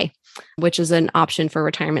 401k, which is an option for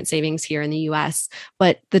retirement savings here in the US.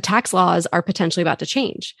 But the tax laws are potentially about to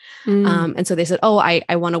change. And so they said, I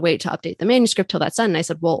want to wait to update the manuscript till that's done. And I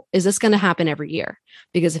said, well, is this going to happen every year?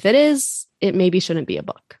 Because if it is, it maybe shouldn't be a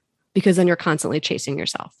book, because then you're constantly chasing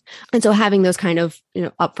yourself. And so having those kind of,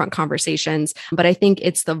 upfront conversations, but I think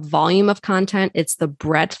it's the volume of content, it's the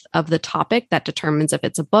breadth of the topic that determines if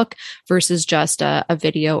it's a book versus just a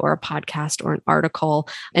video or a podcast or an article.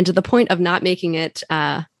 And to the point of not making it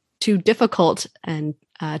too difficult and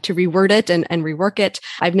to reword it and rework it,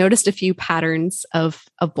 I've noticed a few patterns of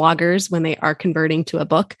bloggers when they are converting to a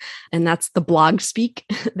book, and that's the blog speak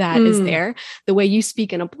that is there. The way you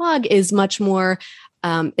speak in a blog is much more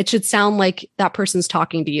it should sound like that person's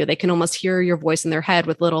talking to you. They can almost hear your voice in their head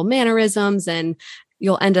with little mannerisms, and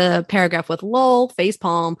you'll end a paragraph with lol,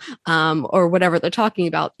 facepalm, or whatever they're talking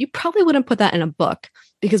about. You probably wouldn't put that in a book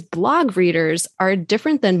because blog readers are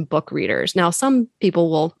different than book readers. Now, some people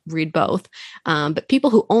will read both, but people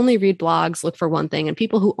who only read blogs look for one thing, and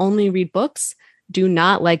people who only read books do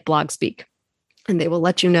not like blog speak. And they will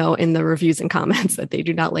let you know in the reviews and comments that they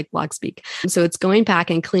do not like blog speak. So it's going back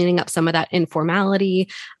and cleaning up some of that informality.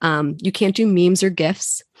 You can't do memes or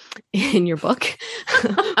GIFs in your book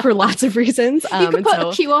for lots of reasons. You could put a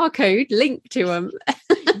QR code link to them.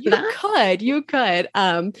 You could.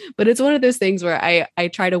 But it's one of those things where I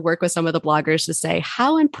try to work with some of the bloggers to say,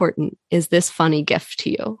 how important is this funny GIF to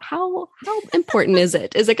you? How important is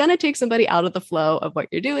it? Is it going to take somebody out of the flow of what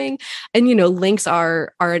you're doing? And, links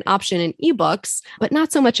are an option in ebooks, but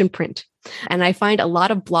not so much in print. And I find a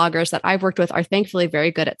lot of bloggers that I've worked with are thankfully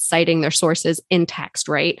very good at citing their sources in text,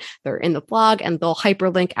 right? They're in the blog and they'll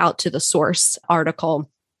hyperlink out to the source article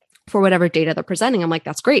for whatever data they're presenting. I'm like,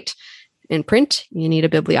 that's great. In print, you need a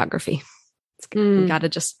bibliography. You got to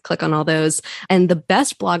just click on all those. And the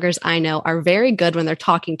best bloggers I know are very good when they're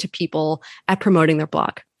talking to people at promoting their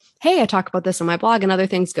blog. Hey, I talk about this on my blog and other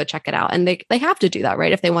things, go check it out. And they have to do that,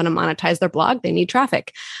 right? If they want to monetize their blog, they need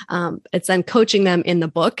traffic. It's then coaching them in the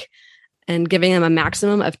book and giving them a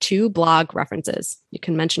maximum of 2 blog references. You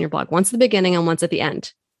can mention your blog once at the beginning and once at the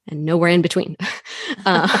end, and nowhere in between.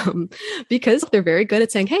 Because they're very good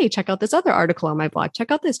at saying, hey, check out this other article on my blog.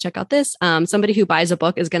 Check out this, check out this. Somebody who buys a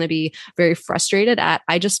book is going to be very frustrated at,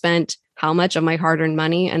 I just spent how much of my hard-earned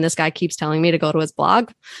money, and this guy keeps telling me to go to his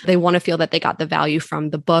blog. They want to feel that they got the value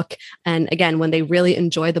from the book. And again, when they really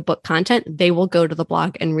enjoy the book content, they will go to the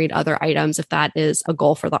blog and read other items if that is a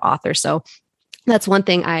goal for the author. So that's one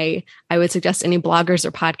thing I would suggest any bloggers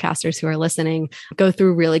or podcasters who are listening go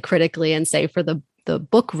through really critically and say, for the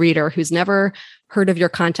book reader who's never heard of your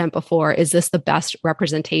content before, is this the best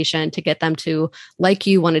representation to get them to like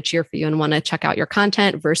you, want to cheer for you, and want to check out your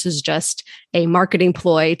content, versus just a marketing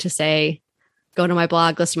ploy to say, go to my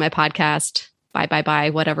blog, listen to my podcast, buy,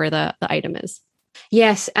 whatever the item is.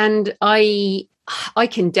 Yes. And I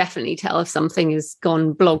can definitely tell if something has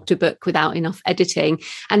gone blog to book without enough editing.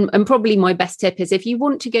 And probably my best tip is, if you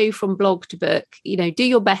want to go from blog to book, do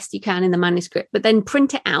your best you can in the manuscript, but then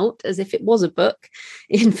print it out as if it was a book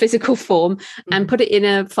in physical form and put it in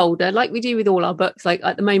a folder like we do with all our books. Like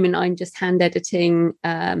at the moment, I'm just hand editing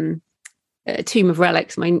Tomb of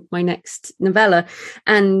Relics, my next novella.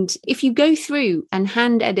 And if you go through and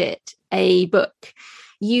hand edit a book,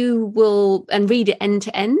 you will, and read it end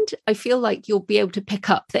to end, I feel like you'll be able to pick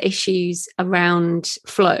up the issues around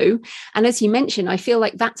flow. And as you mentioned, I feel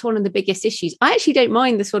like that's one of the biggest issues. I actually don't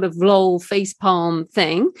mind the sort of lol facepalm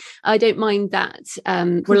thing. I don't mind that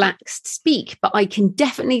relaxed speak, but I can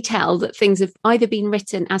definitely tell that things have either been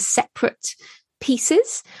written as separate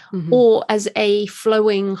pieces or as a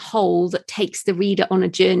flowing whole that takes the reader on a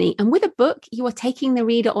journey. And with a book, you are taking the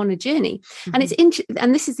reader on a journey. And it's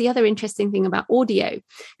and this is the other interesting thing about audio,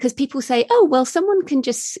 because people say, oh, well, someone can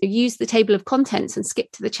just use the table of contents and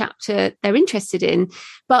skip to the chapter they're interested in.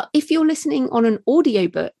 But if you're listening on an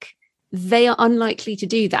audiobook, they are unlikely to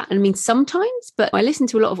do that. I mean, sometimes, but I listen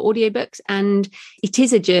to a lot of audiobooks and it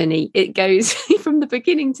is a journey. It goes from the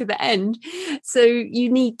beginning to the end. So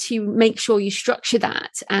you need to make sure you structure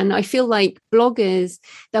that. And I feel like bloggers,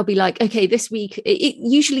 they'll be like, okay, this week,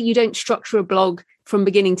 usually you don't structure a blog from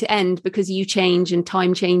beginning to end because you change and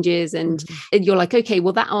time changes. And you're like, okay,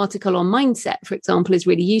 well, that article on mindset, for example, is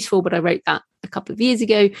really useful, but I wrote that a couple of years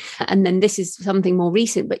ago. And then this is something more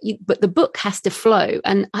recent, but the book has to flow.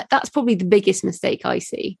 And that's probably the biggest mistake I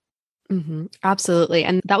see. Absolutely.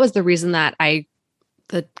 And that was the reason that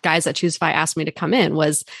the guys at Choosify asked me to come in,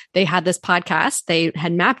 was they had this podcast. They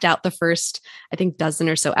had mapped out the first, I think, dozen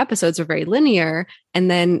or so episodes were very linear. And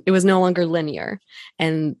then it was no longer linear.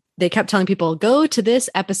 And they kept telling people, go to this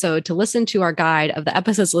episode to listen to our guide of the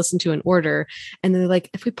episodes listened to in order. And they're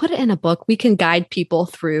like, if we put it in a book, we can guide people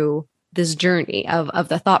through this journey of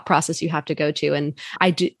the thought process you have to go to. And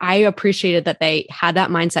I appreciated that they had that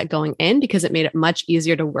mindset going in, because it made it much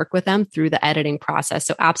easier to work with them through the editing process.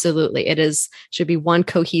 So absolutely, should be one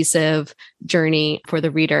cohesive journey for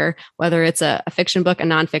the reader, whether it's a fiction book, a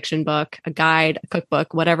nonfiction book, a guide, a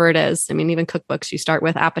cookbook, whatever it is. I mean, even cookbooks, you start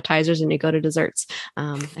with appetizers and you go to desserts.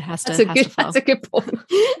 It has to flow. That's a good point.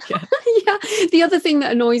 Yeah. The other thing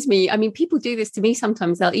that annoys me, I mean, people do this to me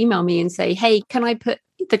sometimes. They'll email me and say, hey, can I put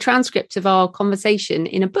the transcript of our conversation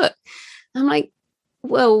in a book? I'm like,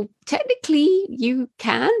 well, technically you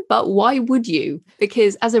can, but why would you?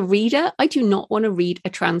 Because as a reader, I do not want to read a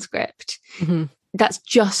transcript.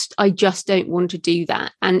 I just don't want to do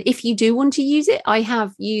that. And if you do want to use it, I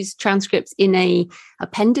have used transcripts in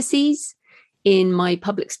appendices in my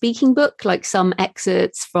public speaking book, like some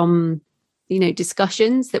excerpts from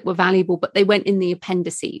discussions that were valuable, but they went in the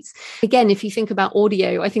appendices. Again, if you think about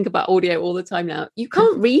audio, I think about audio all the time now. You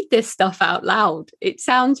can't read this stuff out loud. It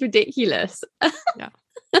sounds ridiculous. Yeah.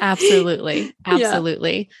 Absolutely.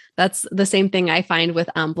 Yeah. That's the same thing I find with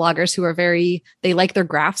bloggers who are they like their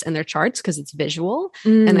graphs and their charts because it's visual.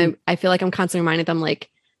 And I feel like I'm constantly reminding them, like,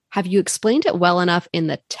 have you explained it well enough in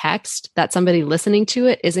the text that somebody listening to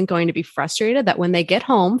it isn't going to be frustrated that when they get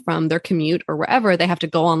home from their commute or wherever, they have to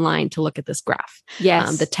go online to look at this graph?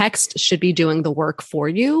 Yes. The text should be doing the work for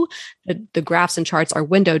you. The graphs and charts are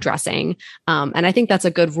window dressing. And I think that's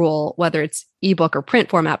a good rule, whether it's ebook or print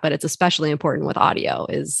format, but it's especially important with audio,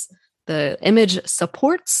 is the image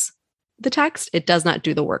supports the text. It does not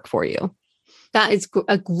do the work for you. That is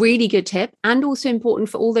a really good tip, and also important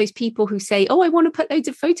for all those people who say, oh, I want to put loads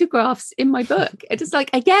of photographs in my book. It's like,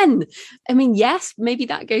 again, I mean, yes, maybe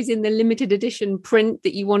that goes in the limited edition print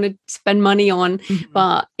that you want to spend money on,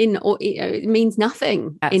 but it means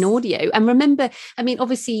nothing in audio. And remember, I mean,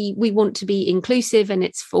 obviously we want to be inclusive and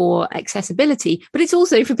it's for accessibility, but it's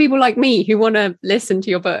also for people like me who want to listen to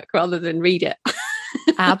your book rather than read it.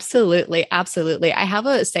 Absolutely. Absolutely. I have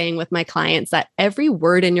a saying with my clients that every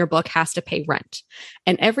word in your book has to pay rent,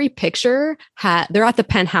 and every picture they're at the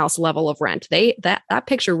penthouse level of rent. That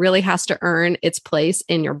picture really has to earn its place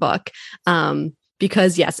in your book.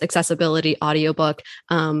 Because yes, accessibility, audiobook,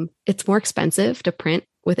 it's more expensive to print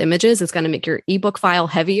with images. It's going to make your ebook file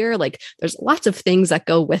heavier. Like, there's lots of things that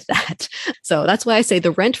go with that. So that's why I say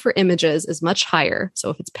the rent for images is much higher.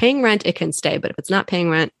 So if it's paying rent, it can stay. But if it's not paying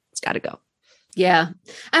rent, it's got to go. Yeah.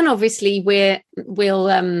 And obviously we'll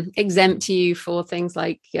exempt you for things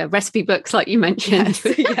like recipe books, like you mentioned,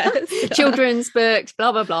 Yes. children's books,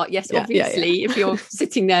 blah, blah, blah. Yes, obviously, if you're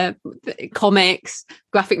sitting there, comics,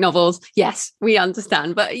 graphic novels, yes, we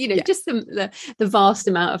understand. But, just the vast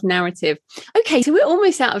amount of narrative. Okay, so we're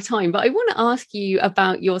almost out of time, but I want to ask you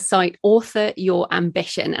about your site, Author Your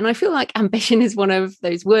Ambition. And I feel like ambition is one of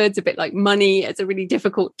those words, a bit like money. It's a really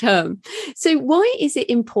difficult term. So why is it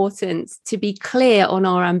important to be clear on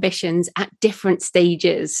our ambitions at different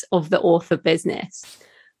stages of the author business?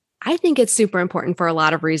 I think it's super important for a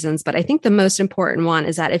lot of reasons, but I think the most important one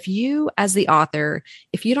is that if you, as the author,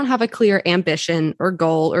 if you don't have a clear ambition or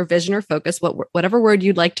goal or vision or focus, whatever word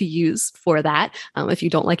you'd like to use for that, if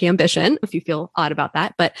you don't like ambition, if you feel odd about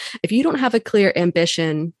that, but if you don't have a clear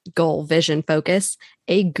ambition, goal, vision, focus,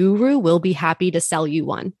 a guru will be happy to sell you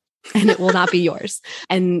one. And it will not be yours.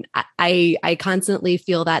 And I constantly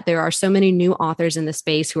feel that there are so many new authors in the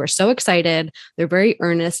space who are so excited. They're very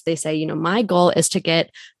earnest. They say, my goal is to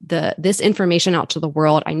get this information out to the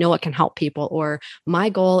world. I know it can help people. Or my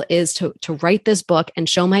goal is to write this book and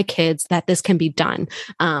show my kids that this can be done.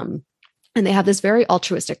 And they have this very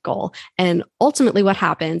altruistic goal. And ultimately what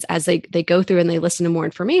happens as they go through and they listen to more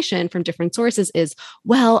information from different sources is,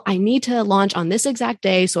 well, I need to launch on this exact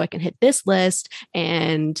day so I can hit this list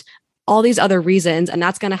and all these other reasons, and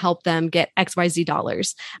that's going to help them get XYZ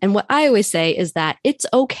dollars. And what I always say is that it's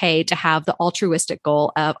okay to have the altruistic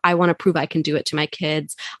goal of, I want to prove I can do it to my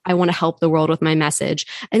kids. I want to help the world with my message.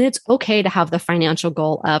 And it's okay to have the financial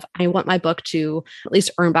goal of, I want my book to at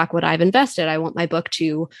least earn back what I've invested. I want my book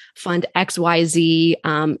to fund XYZ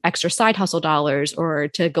extra side hustle dollars or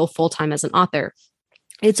to go full-time as an author.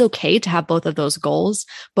 It's okay to have both of those goals,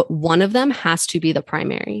 but one of them has to be the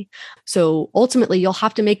primary. So ultimately, you'll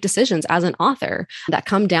have to make decisions as an author that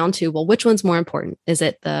come down to, well, which one's more important? Is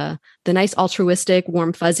it the nice altruistic,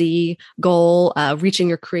 warm, fuzzy goal, reaching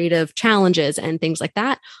your creative challenges and things like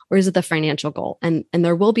that? Or is it the financial goal? And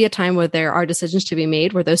there will be a time where there are decisions to be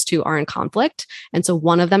made where those two are in conflict. And so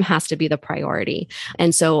one of them has to be the priority.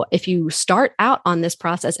 And so if you start out on this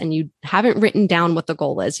process and you haven't written down what the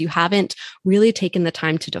goal is, you haven't really taken the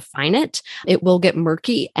time to define it, it will get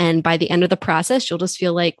murky. And by the end of the process, you'll just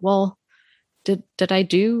feel like, well, am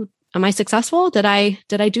I successful? Did I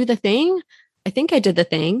do the thing? I think I did the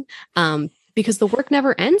thing. Because the work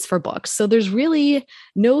never ends for books. So there's really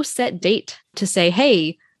no set date to say,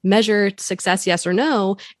 hey, measure success, yes or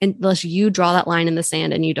no, unless you draw that line in the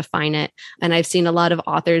sand and you define it. And I've seen a lot of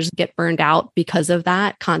authors get burned out because of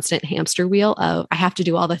that constant hamster wheel of, I have to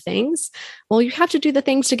do all the things. Well, you have to do the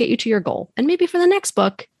things to get you to your goal. And maybe for the next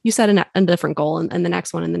book, you set a different goal and the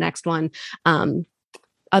next one and the next one.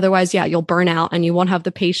 Otherwise, you'll burn out and you won't have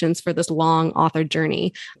the patience for this long author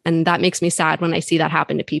journey. And that makes me sad when I see that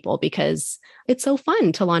happen to people because it's so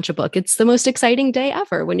fun to launch a book. It's the most exciting day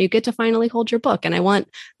ever when you get to finally hold your book. And I want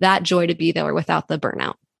that joy to be there without the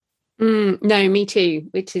burnout. No, me too,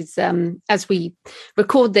 which is, as we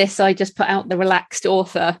record this, I just put out The Relaxed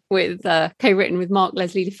Author with co-written with Mark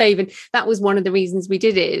Leslie Lefebvre. And that was one of the reasons we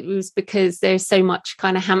did it. It was because there's so much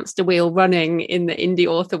kind of hamster wheel running in the indie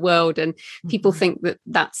author world. And people think that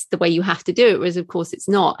that's the way you have to do it, whereas of course it's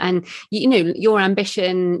not. And, your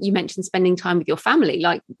ambition, you mentioned spending time with your family,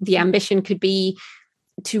 like the ambition could be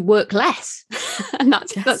to work less. And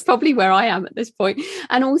that's probably where I am at this point.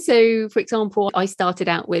 And also, for example, I started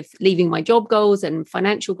out with leaving my job goals and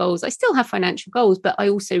financial goals. I still have financial goals, but I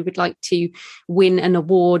also would like to win an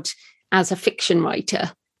award as a fiction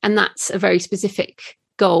writer. And that's a very specific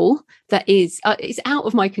goal that is out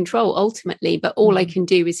of my control ultimately, but all I can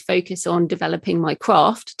do is focus on developing my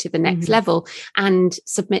craft to the next level and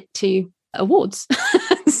submit to awards.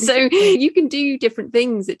 So you can do different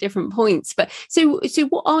things at different points. But so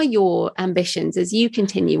what are your ambitions as you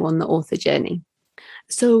continue on the author journey?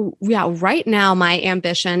 So right now my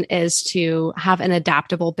ambition is to have an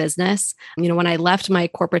adaptable business. When I left my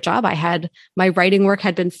corporate job, my writing work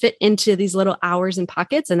had been fit into these little hours and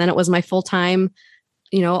pockets. And then it was my full-time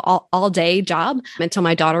all day job until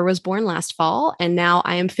my daughter was born last fall. And now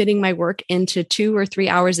I am fitting my work into 2 or 3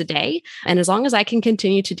 hours a day. And as long as I can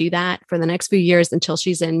continue to do that for the next few years until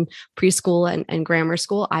she's in preschool and grammar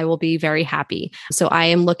school, I will be very happy. So I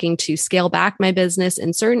am looking to scale back my business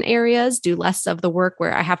in certain areas, do less of the work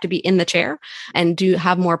where I have to be in the chair, and do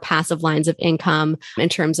have more passive lines of income in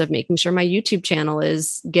terms of making sure my YouTube channel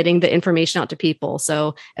is getting the information out to people.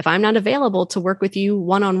 So if I'm not available to work with you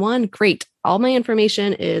one-on-one, great. All my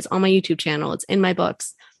information is on my YouTube channel. It's in my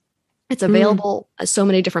books. It's available at so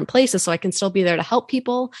many different places, so I can still be there to help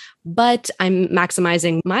people, but I'm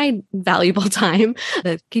maximizing my valuable time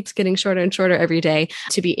that keeps getting shorter and shorter every day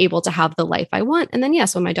to be able to have the life I want. And then,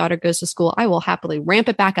 yes, when my daughter goes to school, I will happily ramp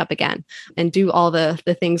it back up again and do all the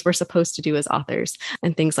things we're supposed to do as authors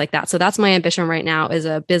and things like that. So that's my ambition right now, is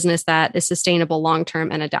a business that is sustainable,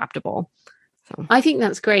 long-term, and adaptable. I think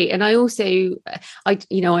that's great. And I also,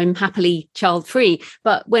 I'm happily child free,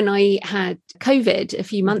 but when I had COVID a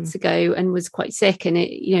few months ago and was quite sick, and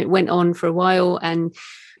it went on for a while, and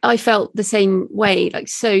I felt the same way, like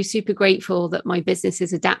so super grateful that my business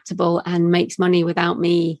is adaptable and makes money without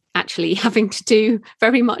me actually having to do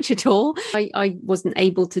very much at all. I wasn't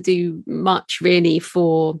able to do much really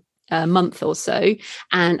for a month or so,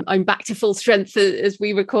 and I'm back to full strength as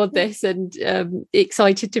we record this, and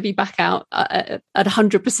excited to be back out at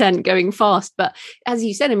 100% going fast. But as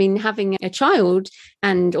you said, I mean, having a child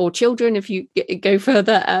or children, if you go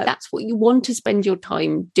further, that's what you want to spend your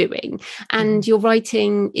time doing, and your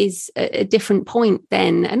writing is a different point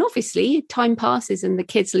then. And obviously time passes and the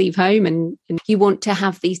kids leave home, and you want to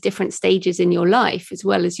have these different stages in your life as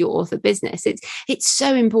well as your author business. It's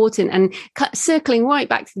so important. And circling right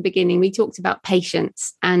back to the beginning, we talked about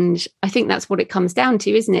patience, and I think that's what it comes down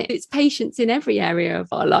to, isn't it? It's patience in every area of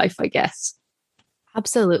our life, I guess.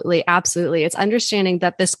 Absolutely. Absolutely. It's understanding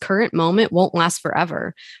that this current moment won't last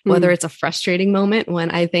forever, whether it's a frustrating moment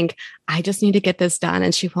when I think I just need to get this done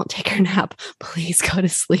and she won't take her nap. Please go to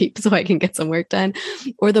sleep so I can get some work done.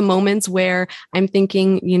 Or the moments where I'm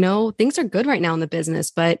thinking, things are good right now in the business,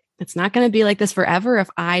 but it's not going to be like this forever if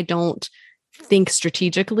I don't think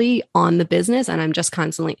strategically on the business and I'm just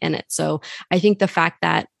constantly in it. So I think the fact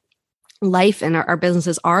that life and our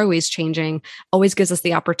businesses are always changing always gives us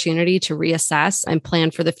the opportunity to reassess and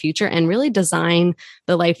plan for the future and really design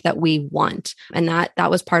the life that we want. And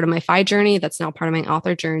that was part of my FI journey. That's now part of my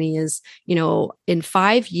author journey is, in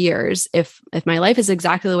 5 years, if my life is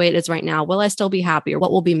exactly the way it is right now, will I still be happy, or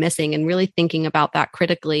what will be missing? And really thinking about that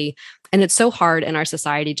critically. And it's so hard in our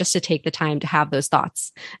society just to take the time to have those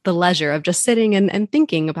thoughts, the leisure of just sitting and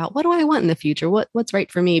thinking about, what do I want in the future? What's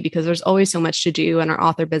right for me? Because there's always so much to do in our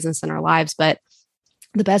author business and our lives. But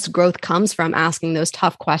the best growth comes from asking those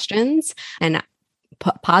tough questions and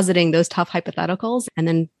positing those tough hypotheticals, and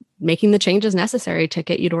then making the changes necessary to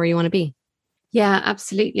get you to where you want to be. Yeah,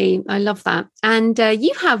 absolutely. I love that. And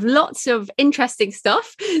you have lots of interesting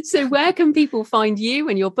stuff. So where can people find you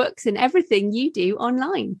and your books and everything you do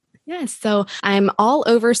online? Yes. So I'm all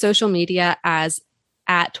over social media as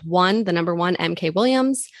 @1, the number 1, MK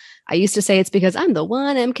Williams. I used to say it's because I'm the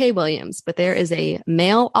one MK Williams, but there is a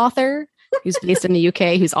male author who's based in the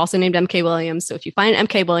UK who's also named MK Williams. So if you find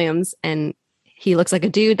MK Williams and he looks like a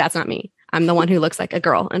dude, that's not me. I'm the one who looks like a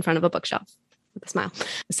girl in front of a bookshelf with a smile.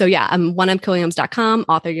 So yeah, I'm 1mkwilliams.com,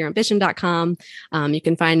 authoryyourambition.com. You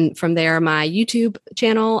can find from there my YouTube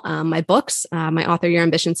channel, my books, my Author Your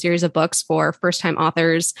Ambition series of books for first-time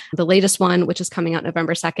authors. The latest one, which is coming out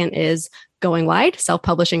November 2nd, is Going Wide,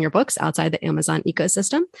 Self-Publishing Your Books Outside the Amazon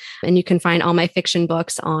Ecosystem. And you can find all my fiction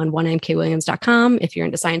books on 1mkwilliams.com. If you're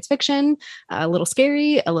into science fiction, a little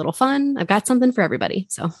scary, a little fun, I've got something for everybody.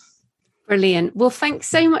 So brilliant. Well, thanks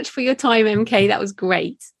so much for your time, MK. That was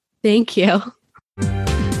great. Thank you.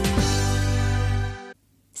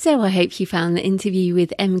 So I hope you found the interview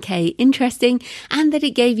with MK interesting, and that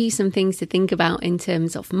it gave you some things to think about in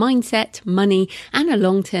terms of mindset, money, and a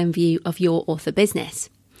long-term view of your author business.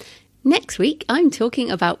 Next week, I'm talking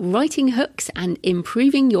about writing hooks and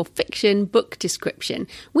improving your fiction book description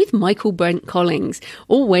with Michael Brent Collings,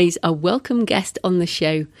 always a welcome guest on the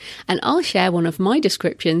show. And I'll share one of my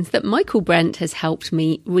descriptions that Michael Brent has helped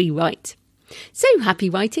me rewrite. So happy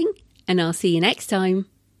writing, and I'll see you next time.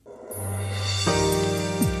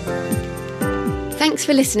 Thanks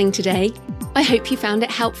for listening today. I hope you found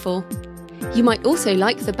it helpful. You might also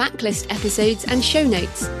like the backlist episodes and show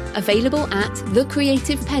notes available at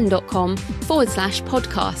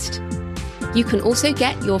thecreativepenn.com/podcast. You can also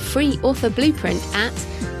get your free author blueprint at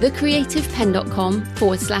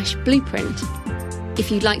thecreativepenn.com/blueprint.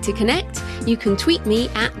 If you'd like to connect, you can tweet me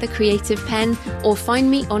at The Creative Penn or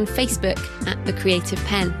find me on Facebook at The Creative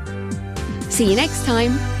Penn. See you next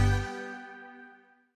time.